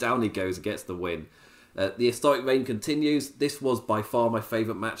chest. Down he goes and gets the win. The historic reign continues. This was by far my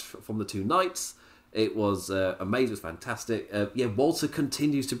favourite match from the 2 nights. It was amazing, it was fantastic. Walter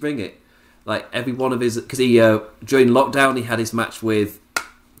continues to bring it. Like, every one of his... Because during lockdown, he had his match with...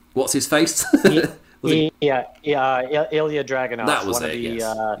 What's his face? Ilya Dragunov. That was it,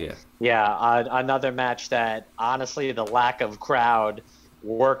 yes. Another match that, honestly, the lack of crowd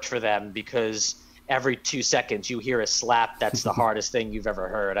worked for them, because every 2 seconds you hear a slap that's the hardest thing you've ever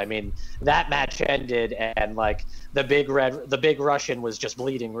heard. I mean, that match ended, and like the big Russian was just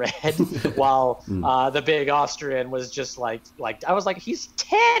bleeding red, while the big Austrian was just like I was like, he's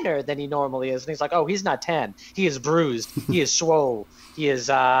tanner than he normally is, and he's like, oh, he's not tan, he is bruised, he is swole, he is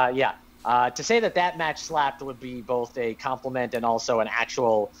to say that match slapped would be both a compliment and also an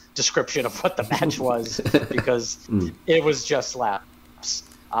actual description of what the match was, because it was just slaps.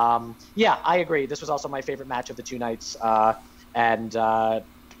 I agree. This was also my favorite match of the 2 nights, and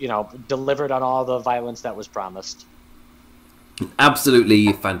delivered on all the violence that was promised.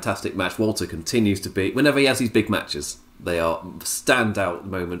 Absolutely fantastic match. Walter continues to be, whenever he has these big matches, they are standout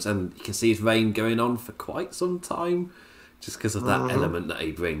moments, and you can see his reign going on for quite some time, just because of that element that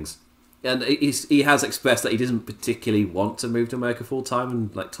he brings. And he has expressed that he doesn't particularly want to move to America full time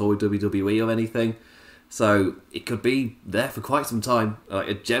and like tour with WWE or anything. So it could be there for quite some time, like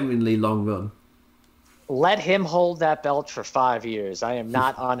a genuinely long run. Let him hold that belt for 5 years. I am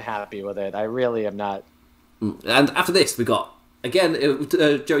not unhappy with it. I really am not. And after this, we got, again,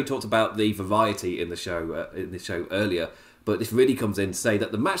 Joey talked about the variety in the show earlier, but this really comes in to say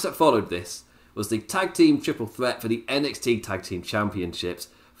that the match that followed this was the tag team triple threat for the NXT Tag Team Championships.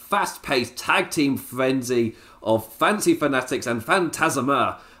 Fast-paced tag team frenzy of Fancy Fanatics and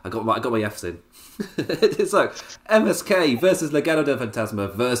Fantasma. I got my F's in. So, MSK versus Legado del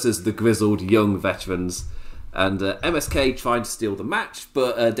Fantasma versus the grizzled young veterans. And MSK tried to steal the match,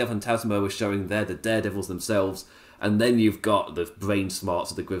 but Del Fantasma was showing they're the daredevils themselves. And then you've got the brain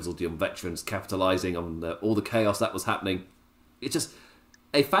smarts of the grizzled young veterans capitalising on all the chaos that was happening. It's just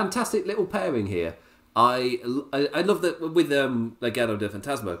a fantastic little pairing here. I love that with Legado del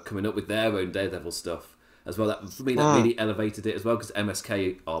Fantasma coming up with their own Daredevil stuff as well. That for me, that really elevated it as well, because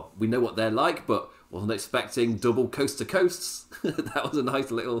MSK we know what they're like, but wasn't expecting double coast to coasts. That was a nice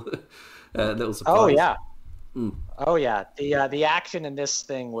little surprise. Oh yeah, oh yeah. The action in this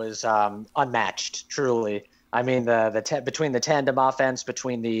thing was unmatched, truly. I mean, between the tandem offense,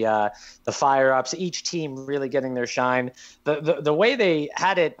 between the fire ups, each team really getting their shine. The way they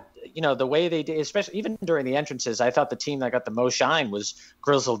had it. The way they did, especially even during the entrances, I thought the team that got the most shine was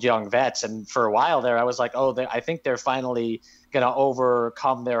grizzled young vets. And for a while there, I was like, oh, I think they're finally going to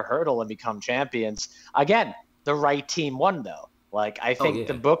overcome their hurdle and become champions. Again, the right team won, though. Like, I think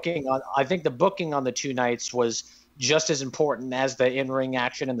the booking on the 2 nights was just as important as the in-ring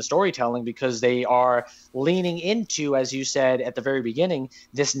action and the storytelling, because they are leaning into, as you said at the very beginning,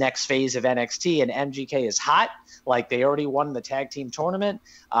 this next phase of NXT, and MGK is hot. Like, they already won the tag team tournament.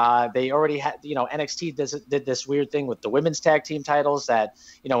 They already had, NXT did this weird thing with the women's tag team titles that,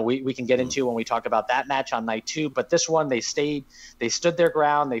 we can get into when we talk about that match on night 2. But this one, they stood their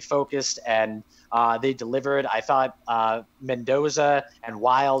ground, they focused, and they delivered. I thought Mendoza and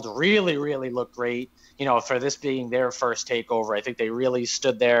Wild really, really looked great. For this being their first takeover, I think they really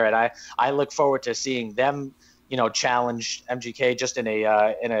stood there, and I look forward to seeing them, challenge MGK just in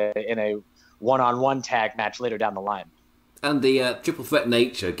a one-on-one tag match later down the line. And the triple threat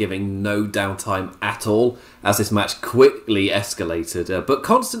nature giving no downtime at all, as this match quickly escalated, but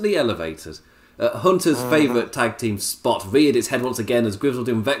constantly elevated. Hunter's favourite tag team Spot reared its head once again as grizzled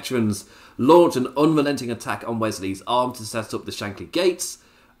young veterans launched an unrelenting attack on Wesley's arm to set up the Shankly Gates,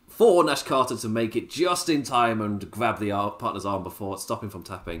 for Nash Carter to make it just in time and grab the partner's arm before stopping from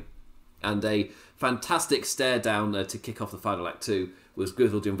tapping. And a fantastic stare down to kick off the final act 2 was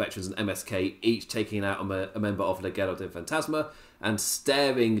Grizzled Young Veterans and MSK each taking out a member of Legado del Fantasma and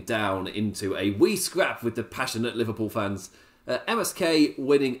staring down into a wee scrap with the passionate Liverpool fans. MSK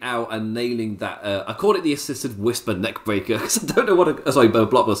winning out and nailing that. I call it the assisted whisper neckbreaker because I don't know what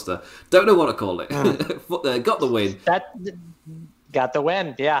blockbuster. Don't know what to call it. Got the win. That got the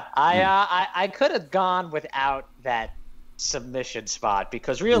win. Yeah, I could have gone without that submission spot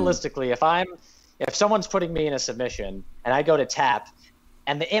because realistically, if someone's putting me in a submission and I go to tap,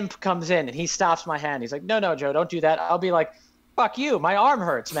 and the imp comes in and he stops my hand, he's like, "No, Joe, don't do that." I'll be like, "Fuck you, my arm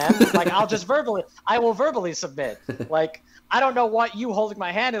hurts, man." Like I will verbally submit. Like, I don't know what you holding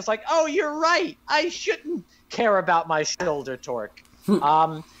my hand is like. Oh, you're right. I shouldn't care about my shoulder torque.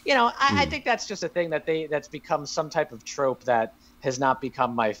 I think that's just a thing that's become some type of trope that has not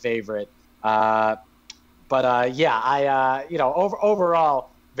become my favorite. Overall,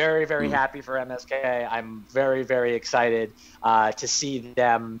 very, very happy for MSK. I'm very, very excited to see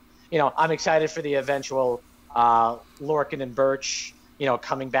them. I'm excited for the eventual Lorcan and Birch,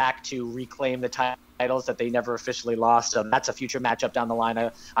 coming back to reclaim the titles that they never officially lost. So that's a future matchup down the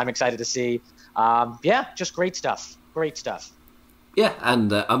line. I'm excited to see. Just great stuff. Great stuff. Yeah,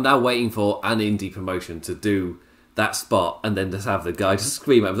 and I'm now waiting for an indie promotion to do that spot and then just have the guy just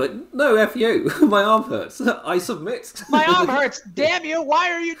scream at him like, "No, F you, my arm hurts, I submit." My arm hurts, damn you, why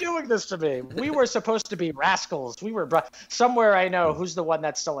are you doing this to me? We were supposed to be rascals. We were somewhere. I know who's the one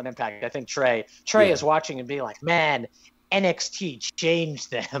that's still an Impact. I think Trey is watching and being like, "Man, NXT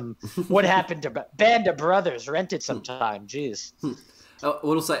changed them. What happened to Band of Brothers? Rent it sometime." Jeez. I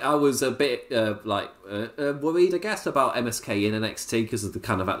will say I was a bit worried, I guess, about MSK in NXT because of the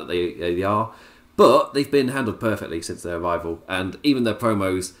kind of fact that they are. But they've been handled perfectly since their arrival. And even their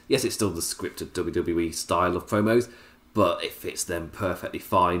promos, yes, it's still the scripted WWE style of promos, but it fits them perfectly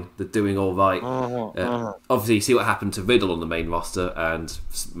fine. They're doing all right. Obviously, you see what happened to Riddle on the main roster, and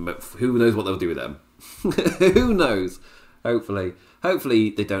who knows what they'll do with them. Who knows? Hopefully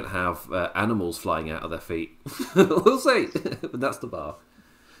they don't have animals flying out of their feet. We'll see. But that's the bar.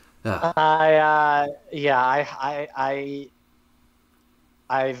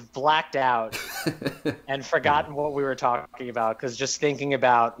 I've blacked out and forgotten what we were talking about because just thinking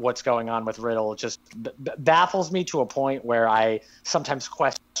about what's going on with Riddle just baffles me to a point where I sometimes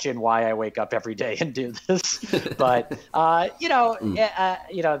question why I wake up every day and do this. But so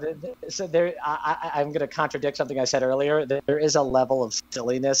there, I'm going to contradict something I said earlier. There is a level of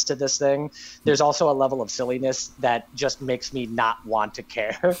silliness to this thing. There's also a level of silliness that just makes me not want to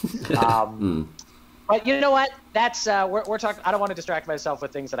care. But you know what? That's we're talking. I don't want to distract myself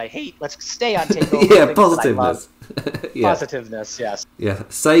with things that I hate. Let's stay on Takeover. Yeah, positiveness. Yeah. Positiveness, yes. Yeah,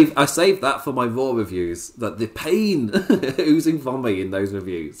 I saved that for my Raw reviews. That the pain oozing from me in those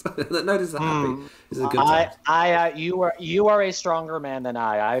reviews. Notice that happy. This is a good time. You are a stronger man than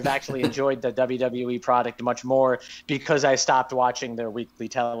I. I've actually enjoyed the WWE product much more because I stopped watching their weekly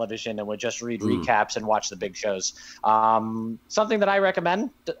television and would just read recaps and watch the big shows. Something that I recommend.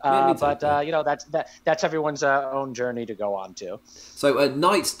 That's everyone's own journey to go on to. So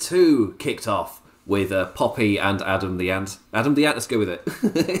night 2 kicked off with Poppy and Adam the Ant. Adam the Ant, let's go with it.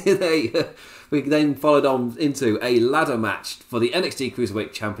 We then followed on into a ladder match for the NXT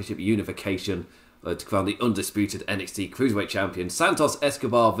Cruiserweight Championship unification to crown the undisputed NXT Cruiserweight Champion. Santos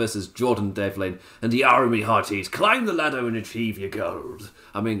Escobar versus Jordan Devlin and the Army Hearties. Climb the ladder and achieve your gold.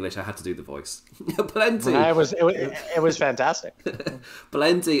 I'm English, I had to do the voice. Plenty. It was fantastic.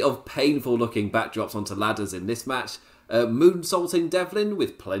 Plenty of painful looking backdrops onto ladders in this match. Moonsaulting Devlin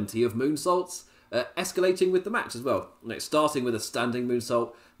with plenty of moonsaults. Escalating with the match as well. Starting with a standing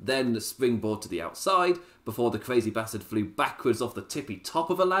moonsault, then springboard to the outside, before the crazy bastard flew backwards off the tippy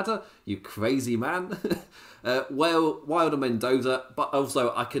top of a ladder. You crazy man. Wilder Mendoza, but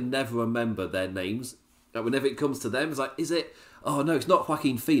also I can never remember their names. Whenever it comes to them, it's like, is it... Oh no, it's not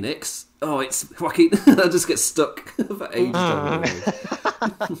Joaquin Phoenix. Oh, it's Joaquin... I just get stuck for ages.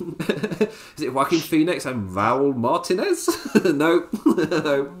 Is it Joaquin Phoenix and Raul Martinez? No.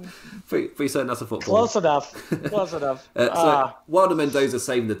 Pretty certain that's a football. Close enough. Wilder Mendoza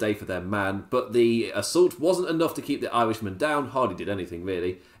saving the day for their man, but the assault wasn't enough to keep the Irishman down. Hardly did anything,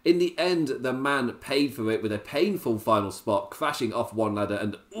 really. In the end, the man paid for it with a painful final spot, crashing off one ladder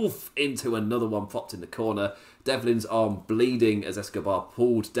and into another one propped in the corner. Devlin's arm bleeding as Escobar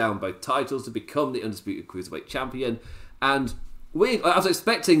pulled down both titles to become the undisputed Cruiserweight Champion. And I was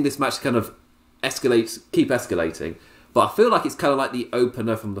expecting this match to kind of keep escalating. But I feel like it's kind of like the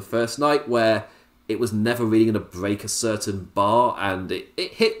opener from the first night where it was never really going to break a certain bar and it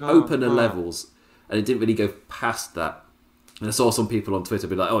hit opener levels and it didn't really go past that. And I saw some people on Twitter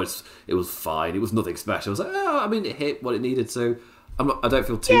be like, "Oh, it was fine. It was nothing special." I was like, "Oh, I mean, it hit what it needed to." I don't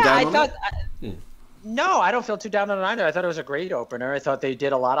feel too down on it. Yeah. No, I don't feel too down on it either. I thought it was a great opener. I thought they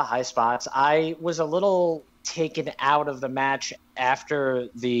did a lot of high spots. I was a little taken out of the match after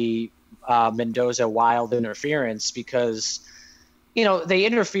the Mendoza Wild interference because, they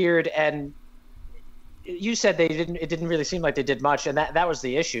interfered and you said it didn't really seem like they did much, and that was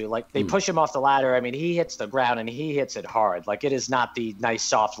the issue. Like, they push him off the ladder. I mean, he hits the ground and he hits it hard. Like, it is not the nice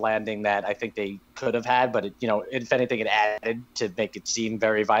soft landing that I think they could have had, but if anything, it added to make it seem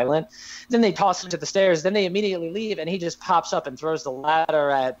very violent. Then they toss him to the stairs. Then they immediately leave, and he just pops up and throws the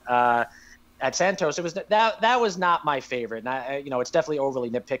ladder at Santos. It was that was not my favorite. And it's definitely overly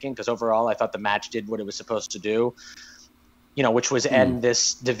nitpicking because overall I thought the match did what it was supposed to do. Which was end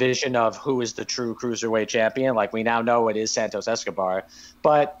this division of who is the true cruiserweight champion. Like, we now know it is Santos Escobar,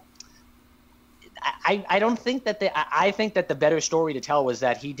 but I don't think that I think that the better story to tell was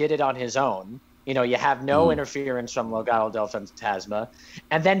that he did it on his own. You have no interference from Legado del Fantasma.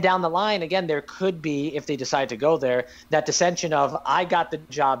 And then down the line, again, there could be, if they decide to go there, that dissension of, I got the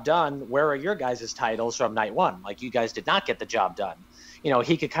job done. Where are your guys' titles from night one? Like, you guys did not get the job done.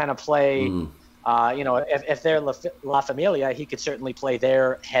 He could kind of play... if they're La Familia, he could certainly play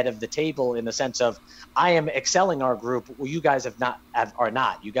their head of the table in the sense of, I am excelling our group. Well, you guys are not.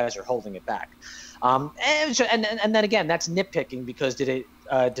 You guys are holding it back. And then again, that's nitpicking because did it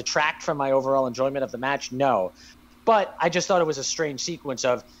detract from my overall enjoyment of the match? No. But I just thought it was a strange sequence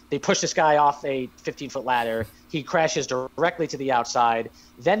of they push this guy off a 15-foot ladder. He crashes directly to the outside.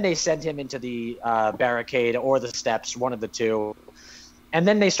 Then they send him into the barricade or the steps, one of the two. And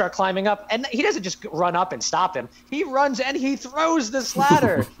then they start climbing up, and he doesn't just run up and stop him. He runs and he throws this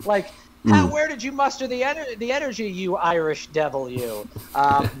ladder. Like, where did you muster the energy, you Irish devil, you?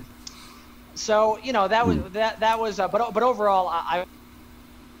 So that was that was. But overall,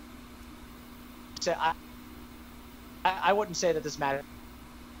 I wouldn't say that this match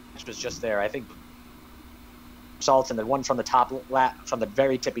was just there. I think results, and the one from the top, from the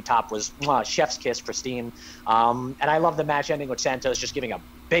very tippy top, was chef's kiss, pristine. And I love the match ending with Santos just giving a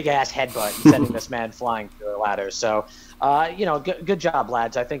big ass headbutt and sending this man flying through the ladder. So, good job,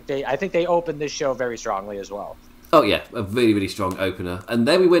 lads. I think they opened this show very strongly as well. Oh yeah, a really, really strong opener. And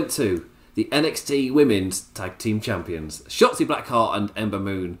then we went to the NXT Women's Tag Team Champions, Shotzi Blackheart and Ember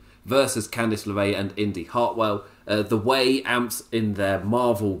Moon versus Candice LeRae and Indy Hartwell. The Way amps in their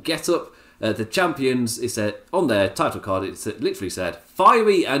Marvel getup. The champions, it said on their title card, it literally said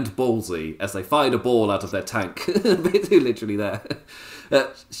 "fiery and ballsy" as they fired a ball out of their tank. A bit too literally there.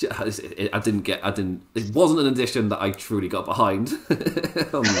 It wasn't an addition that I truly got behind.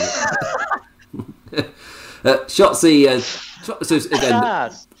 Shotzi. So again,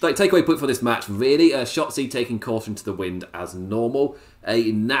 takeaway point for this match, really. Shotzi taking caution to the wind as normal.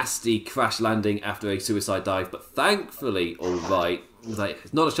 A nasty crash landing after a suicide dive, but thankfully all right.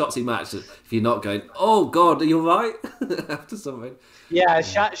 It's not a Shotzi match if you're not going, oh God, are you right? After something. Yeah,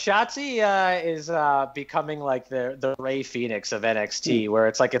 Shotzi is becoming like the Rey Fenix of NXT, where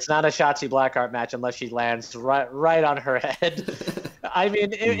it's like it's not a Shotzi Blackheart match unless she lands right on her head. I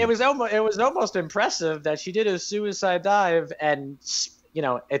mean, it was almost impressive that she did a suicide dive and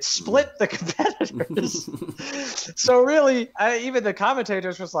it split the competitors. So really, even the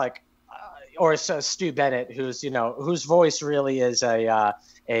commentators was like, or Stu Bennett, whose voice really is a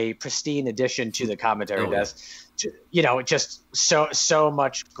pristine addition to the commentary desk. Just so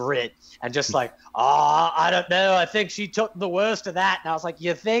much grit and just like, I don't know. I think she took the worst of that. And I was like,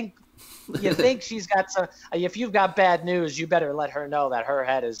 you think she's got some? If you've got bad news, you better let her know that her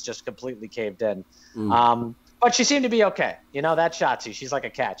head is just completely caved in. But she seemed to be okay. That Shotzi, she's like a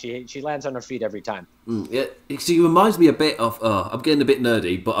cat. She lands on her feet every time. Yeah, she reminds me a bit of. I'm getting a bit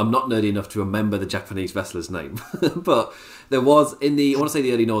nerdy, but I'm not nerdy enough to remember the Japanese wrestler's name. But there was I want to say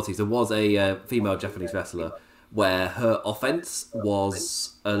the early noughties, there was a female Japanese wrestler where her offense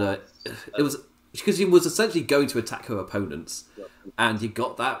was it was because she was essentially going to attack her opponents, and you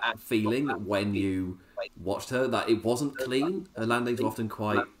got that feeling when you watched her that it wasn't clean. Her landings were often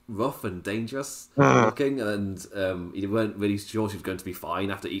quite rough and dangerous looking, and you weren't really sure she was going to be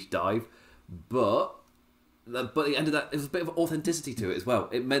fine after each dive. But it ended up, it was a bit of authenticity to it as well.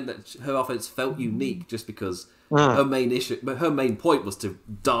 It meant that her offense felt unique just because her main point was to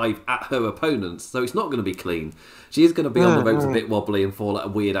dive at her opponents. So it's not going to be clean. She is going to be on the ropes a bit wobbly and fall at a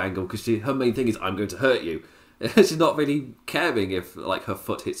weird angle because her main thing is, I'm going to hurt you. She's not really caring if like her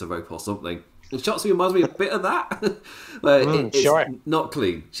foot hits a rope or something. And Shotzi reminds me a bit of that. It's not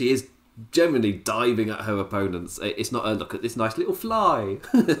clean. She is generally diving at her opponents. It's not a look at this nice little fly.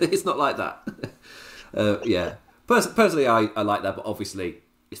 It's not like that. But Personally, I like that, but obviously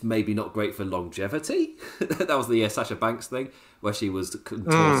it's maybe not great for longevity. That was the Sasha Banks thing, where she was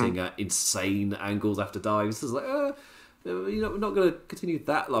contorting at insane angles after dives. It's like, we're not going to continue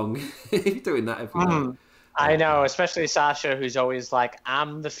that long if you're doing that every night. I know, especially Sasha, who's always like,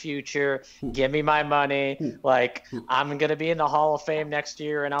 I'm the future, give me my money, like, I'm going to be in the Hall of Fame next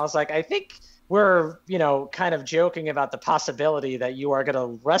year. And I was like, I think we're, kind of joking about the possibility that you are going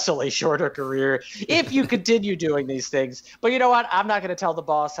to wrestle a shorter career if you continue doing these things. But you know what? I'm not going to tell the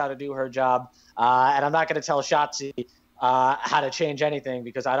boss how to do her job, and I'm not going to tell Shotzi how to change anything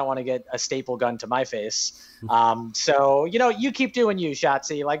because I don't want to get a staple gun to my face. So, you keep doing you,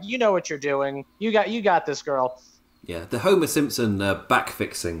 Shotzi. Like, you know what you're doing. You got this, girl. Yeah, the Homer Simpson back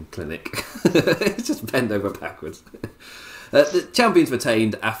fixing clinic. It's just bend over backwards. The champions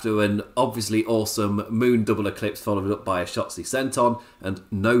retained after an obviously awesome moon double eclipse followed up by a Shotzi senton. And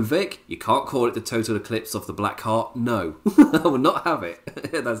no, Vic, you can't call it the total eclipse of the Black Heart. No, I will not have it.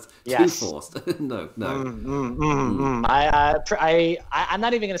 That's too forced. No. I'm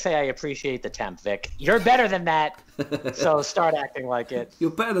not even going to say I appreciate the temp, Vic. You're better than that. So start acting like it.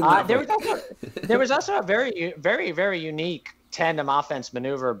 You're better than that. There was also a very, very, very unique tandem offense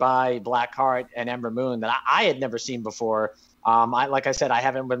maneuver by Blackheart and Ember Moon that I had never seen before. Like I said, I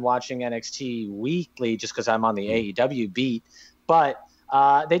haven't been watching NXT weekly just because I'm on the AEW beat, but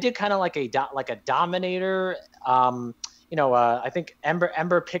they did kind of like a Dominator. I think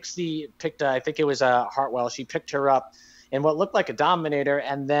Ember picked I think it was Hartwell. She picked her up in what looked like a Dominator,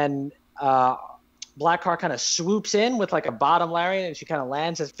 and then Blackheart kind of swoops in with like a bottom lariat, and she kind of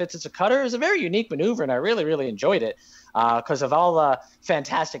lands as fits as a cutter. It was a very unique maneuver, and I really, really enjoyed it because of all the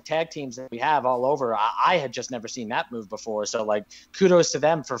fantastic tag teams that we have all over. I had just never seen that move before, so like kudos to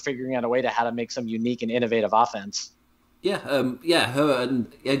them for figuring out a way to how to make some unique and innovative offense. Yeah, her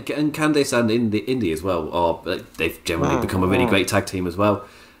and Candice and Indy as well they've generally become a really great tag team as well.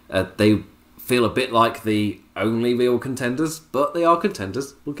 They feel a bit like the only real contenders, but they are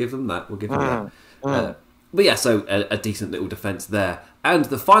contenders. We'll give them that. But yeah, so a decent little defense there. And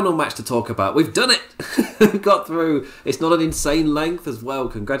the final match to talk about, we've done it! We've got through. It's not an insane length as well.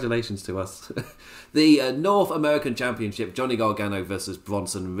 Congratulations to us. The North American Championship, Johnny Gargano versus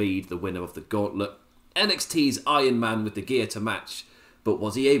Bronson Reed, the winner of the gauntlet. NXT's Iron Man with the gear to match. But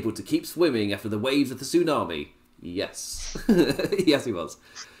was he able to keep swimming after the waves of the tsunami? Yes. Yes, he was.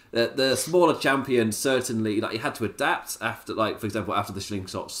 The smaller champion certainly, he had to adapt after, for example, after the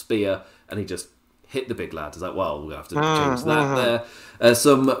slingshot spear, and he just hit the big lad. It's like, well, we'll have to change that there.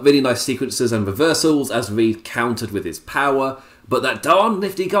 Some really nice sequences and reversals as Reed countered with his power, but that darn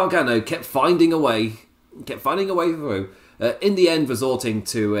nifty Gargano kept finding a way through. In the end, resorting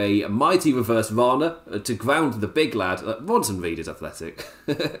to a mighty reverse Rana to ground the big lad. Bronson Reed is athletic.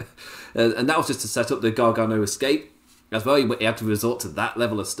 And that was just to set up the Gargano escape. As well, he had to resort to that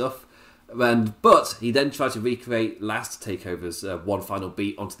level of stuff. But he then tried to recreate last TakeOver's one final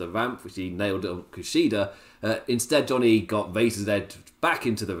beat onto the ramp, which he nailed on Kushida. Instead, Johnny got Razor's Edge back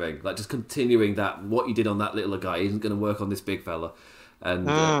into the ring, just continuing that. What you did on that little guy isn't going to work on this big fella. And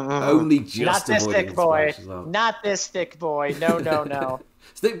only just not this thick boy. Well. Not this thick boy. No.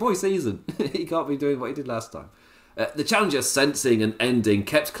 Thick boy season. He can't be doing what he did last time. The challenger, sensing an ending,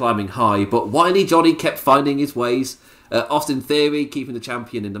 kept climbing high, but whiny Johnny kept finding his ways. Austin Theory keeping the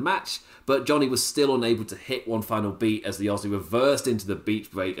champion in the match, but Johnny was still unable to hit one final beat as the Aussie reversed into the beach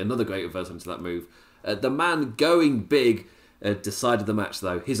break. Another great reversal into that move. The man going big decided the match,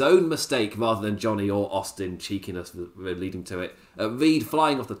 though. His own mistake rather than Johnny or Austin cheekiness leading to it. Reed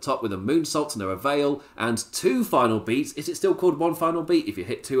flying off the top with a moonsault to no avail, and two final beats. Is it still called one final beat if you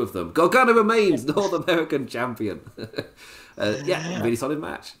hit two of them? Gargano remains North American champion. Really solid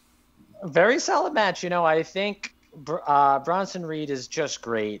match. Very solid match. I think Bronson Reed is just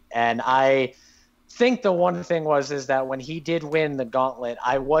great, and I think the one thing is that when he did win the gauntlet,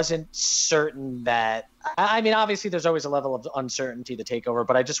 I wasn't certain that. I mean, obviously, there's always a level of uncertainty to take over,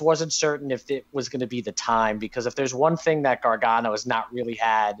 but I just wasn't certain if it was going to be the time, because if there's one thing that Gargano has not really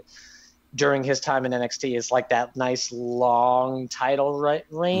had during his time in NXT is that nice long title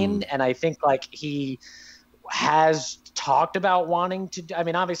reign, and I think he has talked about wanting to. I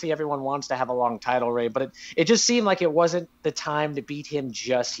mean, obviously, everyone wants to have a long title reign, but it just seemed like it wasn't the time to beat him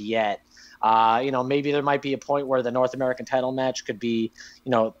just yet. Maybe there might be a point where the North American title match could be,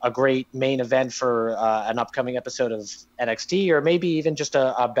 a great main event for an upcoming episode of NXT, or maybe even just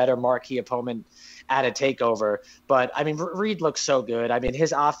a better marquee opponent at a TakeOver. But I mean, Reed looks so good. I mean,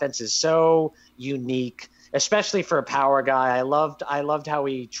 his offense is so unique, especially for a power guy. I loved how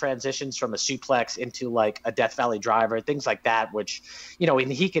he transitions from a suplex into a Death Valley driver, things like that, which,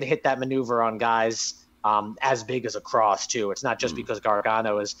 he could hit that maneuver on guys as big as a cross too. It's not just because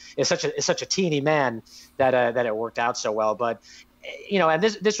Gargano is such a teeny man that it worked out so well. But and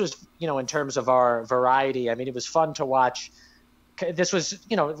this was in terms of our variety. I mean, it was fun to watch. This was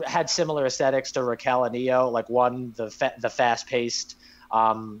had similar aesthetics to Raquel and Io. Like one the fast paced.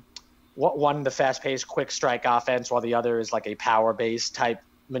 One the fast paced quick strike offense, while the other is like a power based type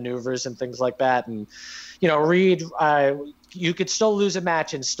maneuvers and things like that. And Reed, you could still lose a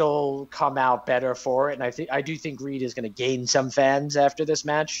match and still come out better for it. And I do think Reed is going to gain some fans after this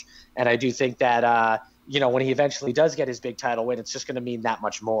match. And I do think that when he eventually does get his big title win, it's just going to mean that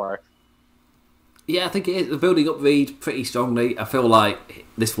much more. Yeah, I think it is. They're building up Reed pretty strongly. I feel like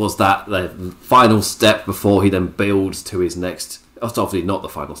this was the final step before he then builds to his next. It's obviously not the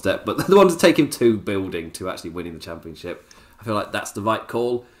final step, but the one to take him to building to actually winning the championship. I feel like that's the right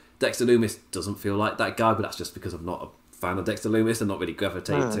call. Dexter Lumis doesn't feel like that guy, but that's just because I'm not a fan of Dexter Lumis and not really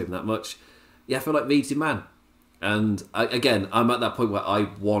gravitated to him that much. Yeah, I feel like Reed's your man. And I'm at that point where I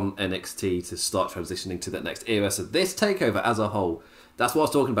want NXT to start transitioning to that next era. So this takeover as a whole, that's what I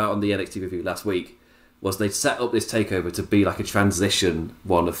was talking about on the NXT review last week, was they set up this takeover to be like a transition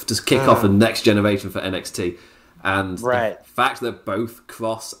one, of just kick off the next generation for NXT. And the fact that both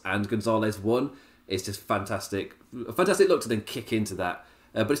Cross and Gonzalez won is just fantastic. A fantastic look to then kick into that.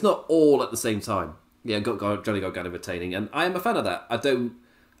 But it's not all at the same time. Yeah, got Johnny Gargano retaining, and I am a fan of that. I don't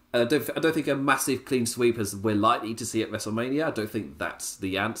think a massive clean sweep as we're likely to see at WrestleMania. I don't think that's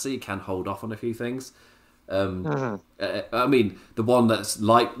the answer. You can hold off on a few things. I mean, the one that's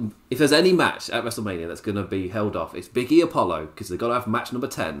like, if there's any match at WrestleMania that's going to be held off, it's Big E Apollo, because they've got to have match number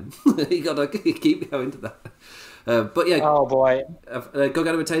 10. You got to keep going to that. But yeah, oh boy,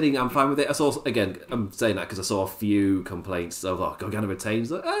 Gargano retaining, I'm fine with it. I saw, again, I'm saying that because I saw a few complaints of Gargano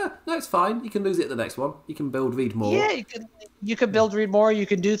retains. Like, no, it's fine. You can lose it at the next one. You can build Reed more. Yeah, you can build Reed more. You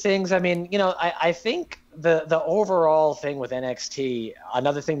can do things. I mean, I think the overall thing with NXT,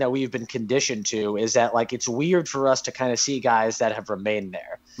 another thing that we've been conditioned to is that like it's weird for us to kind of see guys that have remained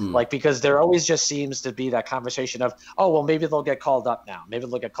there, like because there always just seems to be that conversation of, oh well, maybe they'll get called up now. Maybe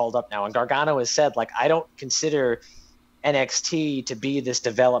they'll get called up now. And Gargano has said, like, I don't consider NXT to be this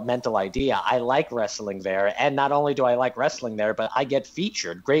developmental idea. I like wrestling there, and not only do I like wrestling there, but I get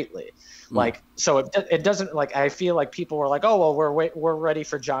featured greatly. Like, so it doesn't, like, I feel like people were like, oh well, we're ready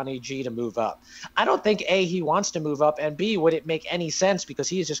for Johnny G to move up. I don't think A, he wants to move up, and B, would it make any sense, because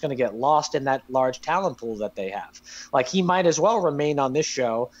he's just going to get lost in that large talent pool that they have. Like, he might as well remain on this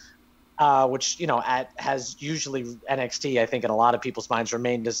show, which has usually NXT, I think in a lot of people's minds,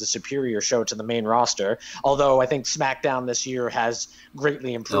 remained as the superior show to the main roster. Although I think SmackDown this year has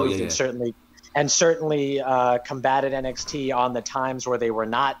greatly improved and certainly combated NXT on the times where they were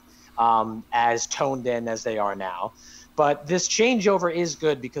not as toned in as they are now. But this changeover is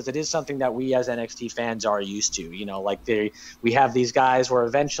good because it is something that we as NXT fans are used to. Like we have these guys where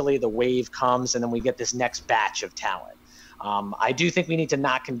eventually the wave comes and then we get this next batch of talent. I do think we need to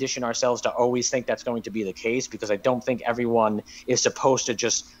not condition ourselves to always think that's going to be the case, because I don't think everyone is supposed to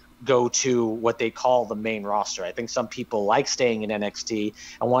just go to what they call the main roster. I think some people like staying in NXT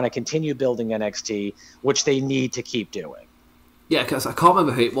and want to continue building NXT, which they need to keep doing. Yeah, because I can't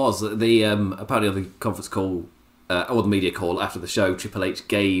remember who it was. The apparently on the conference call or the media call after the show, Triple H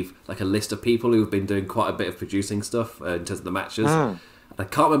gave like a list of people who have been doing quite a bit of producing stuff in terms of the matches. I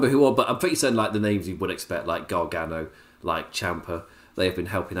can't remember who all, but I'm pretty certain like the names you would expect, like Gargano, like Ciampa. They have been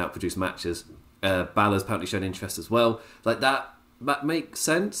helping out produce matches. Balor's apparently shown interest as well. Like that makes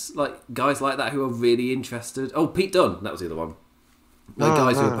sense. Like guys like that who are really interested. Oh, Pete Dunne, that was the other one. Like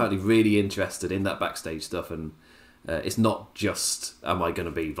guys who are apparently really interested in that backstage stuff, and it's not just, am I going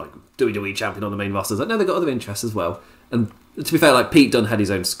to be like WWE champion on the main roster? Like, no, they've got other interests as well. And to be fair, like Pete Dunne had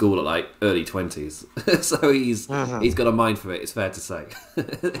his own school at like early 20s, so he's got a mind for it. It's fair to say.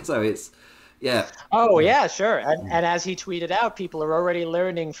 So it's yeah. Oh yeah, sure. And as he tweeted out, people are already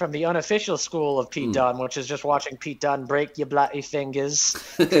learning from the unofficial school of Pete Dunne, which is just watching Pete Dunne break your bloody fingers.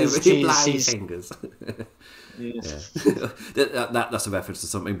 Bloody fingers. Yeah. That's a reference to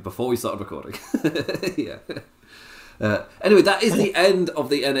something before we started recording. Yeah. Anyway, that is the end of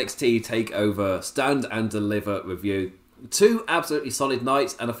the NXT TakeOver Stand and Deliver review. 2 absolutely solid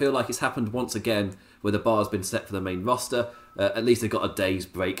nights, and I feel like it's happened once again where the bar has been set for the main roster. At least they've got a day's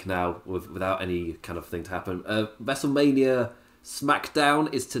break now without any kind of thing to happen. WrestleMania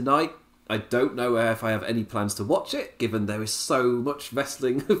SmackDown is tonight. I don't know if I have any plans to watch it, given there is so much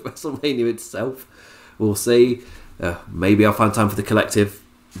wrestling of WrestleMania itself. We'll see. Maybe I'll find time for the collective.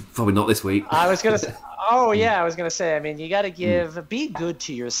 Probably not this week. I was gonna say, Oh yeah, I was gonna say. I mean, you got to be good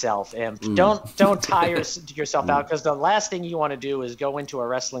to yourself, Imp. Don't tire yourself out, because the last thing you want to do is go into a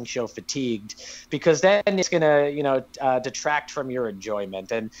wrestling show fatigued, because then it's gonna detract from your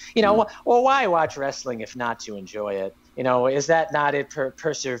enjoyment. And well, why watch wrestling if not to enjoy it? Is that not it?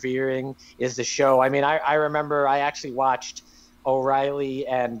 Persevering is the show. I mean, I remember I actually watched O'Reilly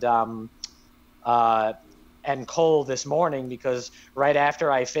and Cole this morning, because right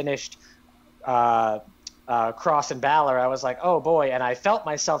after I finished Cross and Balor, I was like, oh boy, and I felt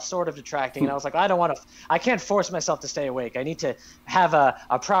myself sort of detracting, and I was like, I can't force myself to stay awake. I need to have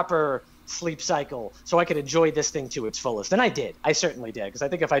a proper sleep cycle so I could enjoy this thing to its fullest. And I certainly did, because I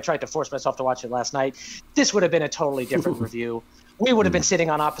think if I tried to force myself to watch it last night, this would have been a totally different review. We would have been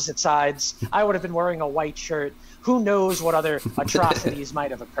sitting on opposite sides. I would have been wearing a white shirt. Who knows what other atrocities might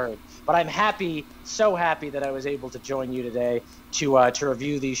have occurred. But I'm happy, so happy, that I was able to join you today to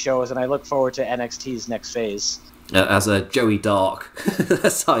review these shows, and I look forward to NXT's next phase. As Joey Dark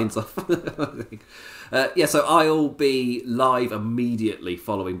signs off. So I'll be live immediately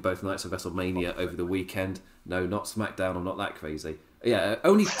following both nights of WrestleMania over the weekend. No, not SmackDown. I'm not that crazy. Yeah,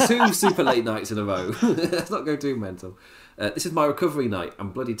 only 2 super late nights in a row. Let's not go too mental. This is my recovery night.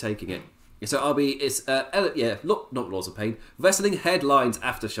 I'm bloody taking it. So I'll be, not Laws of Pain, Wrestling Headlines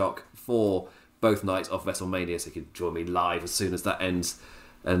Aftershock for both nights of WrestleMania, so you can join me live as soon as that ends.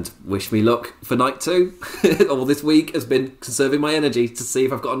 And wish me luck for night 2. All this week has been conserving my energy to see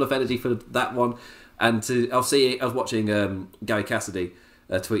if I've got enough energy for that one. And I was watching Gary Cassidy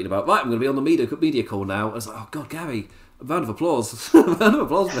tweeting about, right, I'm going to be on the media call now. I was like, oh God, Gary, a round of applause. A round of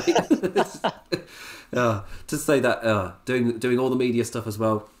applause, mate. To say that, doing all the media stuff as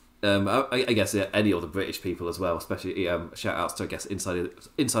well. I guess any other British people as well, especially shout outs to, I guess, Inside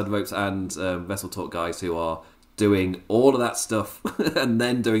the Ropes and Wrestle Talk guys who are doing all of that stuff and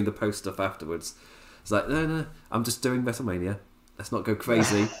then doing the post stuff afterwards. It's like, no, I'm just doing WrestleMania. Let's not go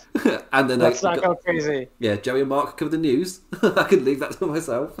crazy. And then let's not go crazy. Yeah, Joey and Mark cover the news. I can leave that to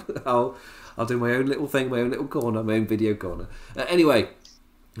myself. I'll do my own little thing, my own little corner, my own video corner. Anyway.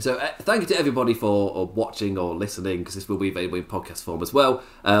 So thank you to everybody for watching or listening, because this will be available in podcast form as well.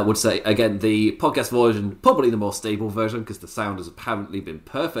 Would say, again, the podcast version, probably the more stable version, because the sound has apparently been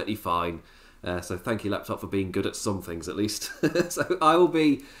perfectly fine. So thank you, laptop, for being good at some things at least. So I will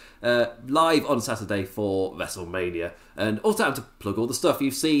be live on Saturday for WrestleMania, and also time to plug all the stuff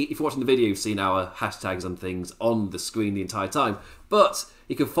you see. If you're watching the video, you've seen our hashtags and things on the screen the entire time, but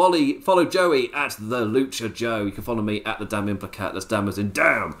you can follow Joey at the Lucha Joe. You can follow me at the Damn Implicat. That's damn as in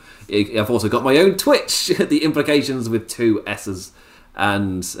damn. I've also got my own Twitch, the Implications with 2 S's,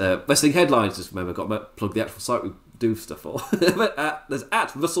 and Wrestling Headlines. Just remember, got to plug the actual site we do stuff for. But there's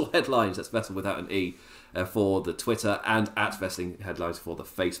at Russell Headlines. That's Vessel without an E. For the Twitter, and at Wrestling Headlines for the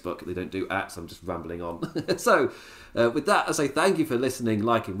Facebook. They don't do at, so I'm just rambling on. So, with that, I say thank you for listening,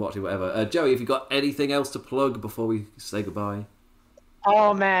 liking, watching, whatever. Joey, have you got anything else to plug before we say goodbye?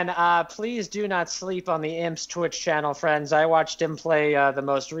 Oh man, please do not sleep on the Imp's Twitch channel, friends. I watched him play the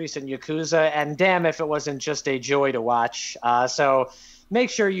most recent Yakuza, and damn if it wasn't just a joy to watch. So make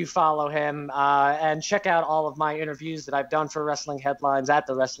sure you follow him and check out all of my interviews that I've done for Wrestling Headlines at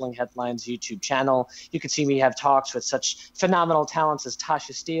the Wrestling Headlines YouTube channel. You can see me have talks with such phenomenal talents as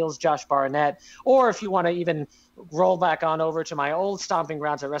Tasha Steelz, Josh Barnett, or if you want to even roll back on over to my old stomping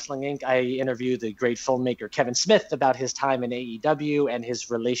grounds at Wrestling Inc., I interviewed the great filmmaker Kevin Smith about his time in AEW and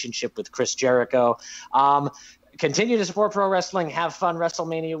his relationship with Chris Jericho. Continue to support pro wrestling. Have fun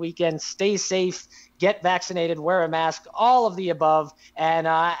WrestleMania weekend. Stay safe. Get vaccinated. Wear a mask. All of the above. And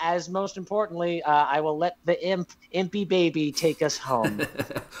as most importantly, I will let the Impy Baby take us home.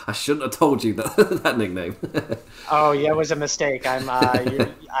 I shouldn't have told you that nickname. Oh, yeah, it was a mistake.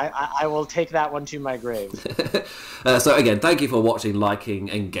 I will take that one to my grave. So again, thank you for watching, liking,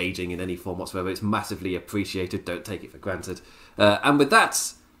 engaging in any form whatsoever. It's massively appreciated. Don't take it for granted. And with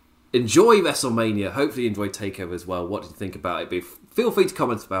that, enjoy WrestleMania. Hopefully enjoy TakeOver as well. What did you think about it? Feel free to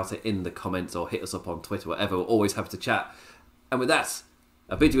comment about it in the comments or hit us up on Twitter, whatever. We're always happy to chat. And with that,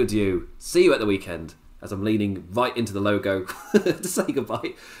 I bid you adieu. See you at the weekend, as I'm leaning right into the logo to say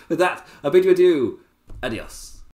goodbye. With that, I bid you adieu. Adios.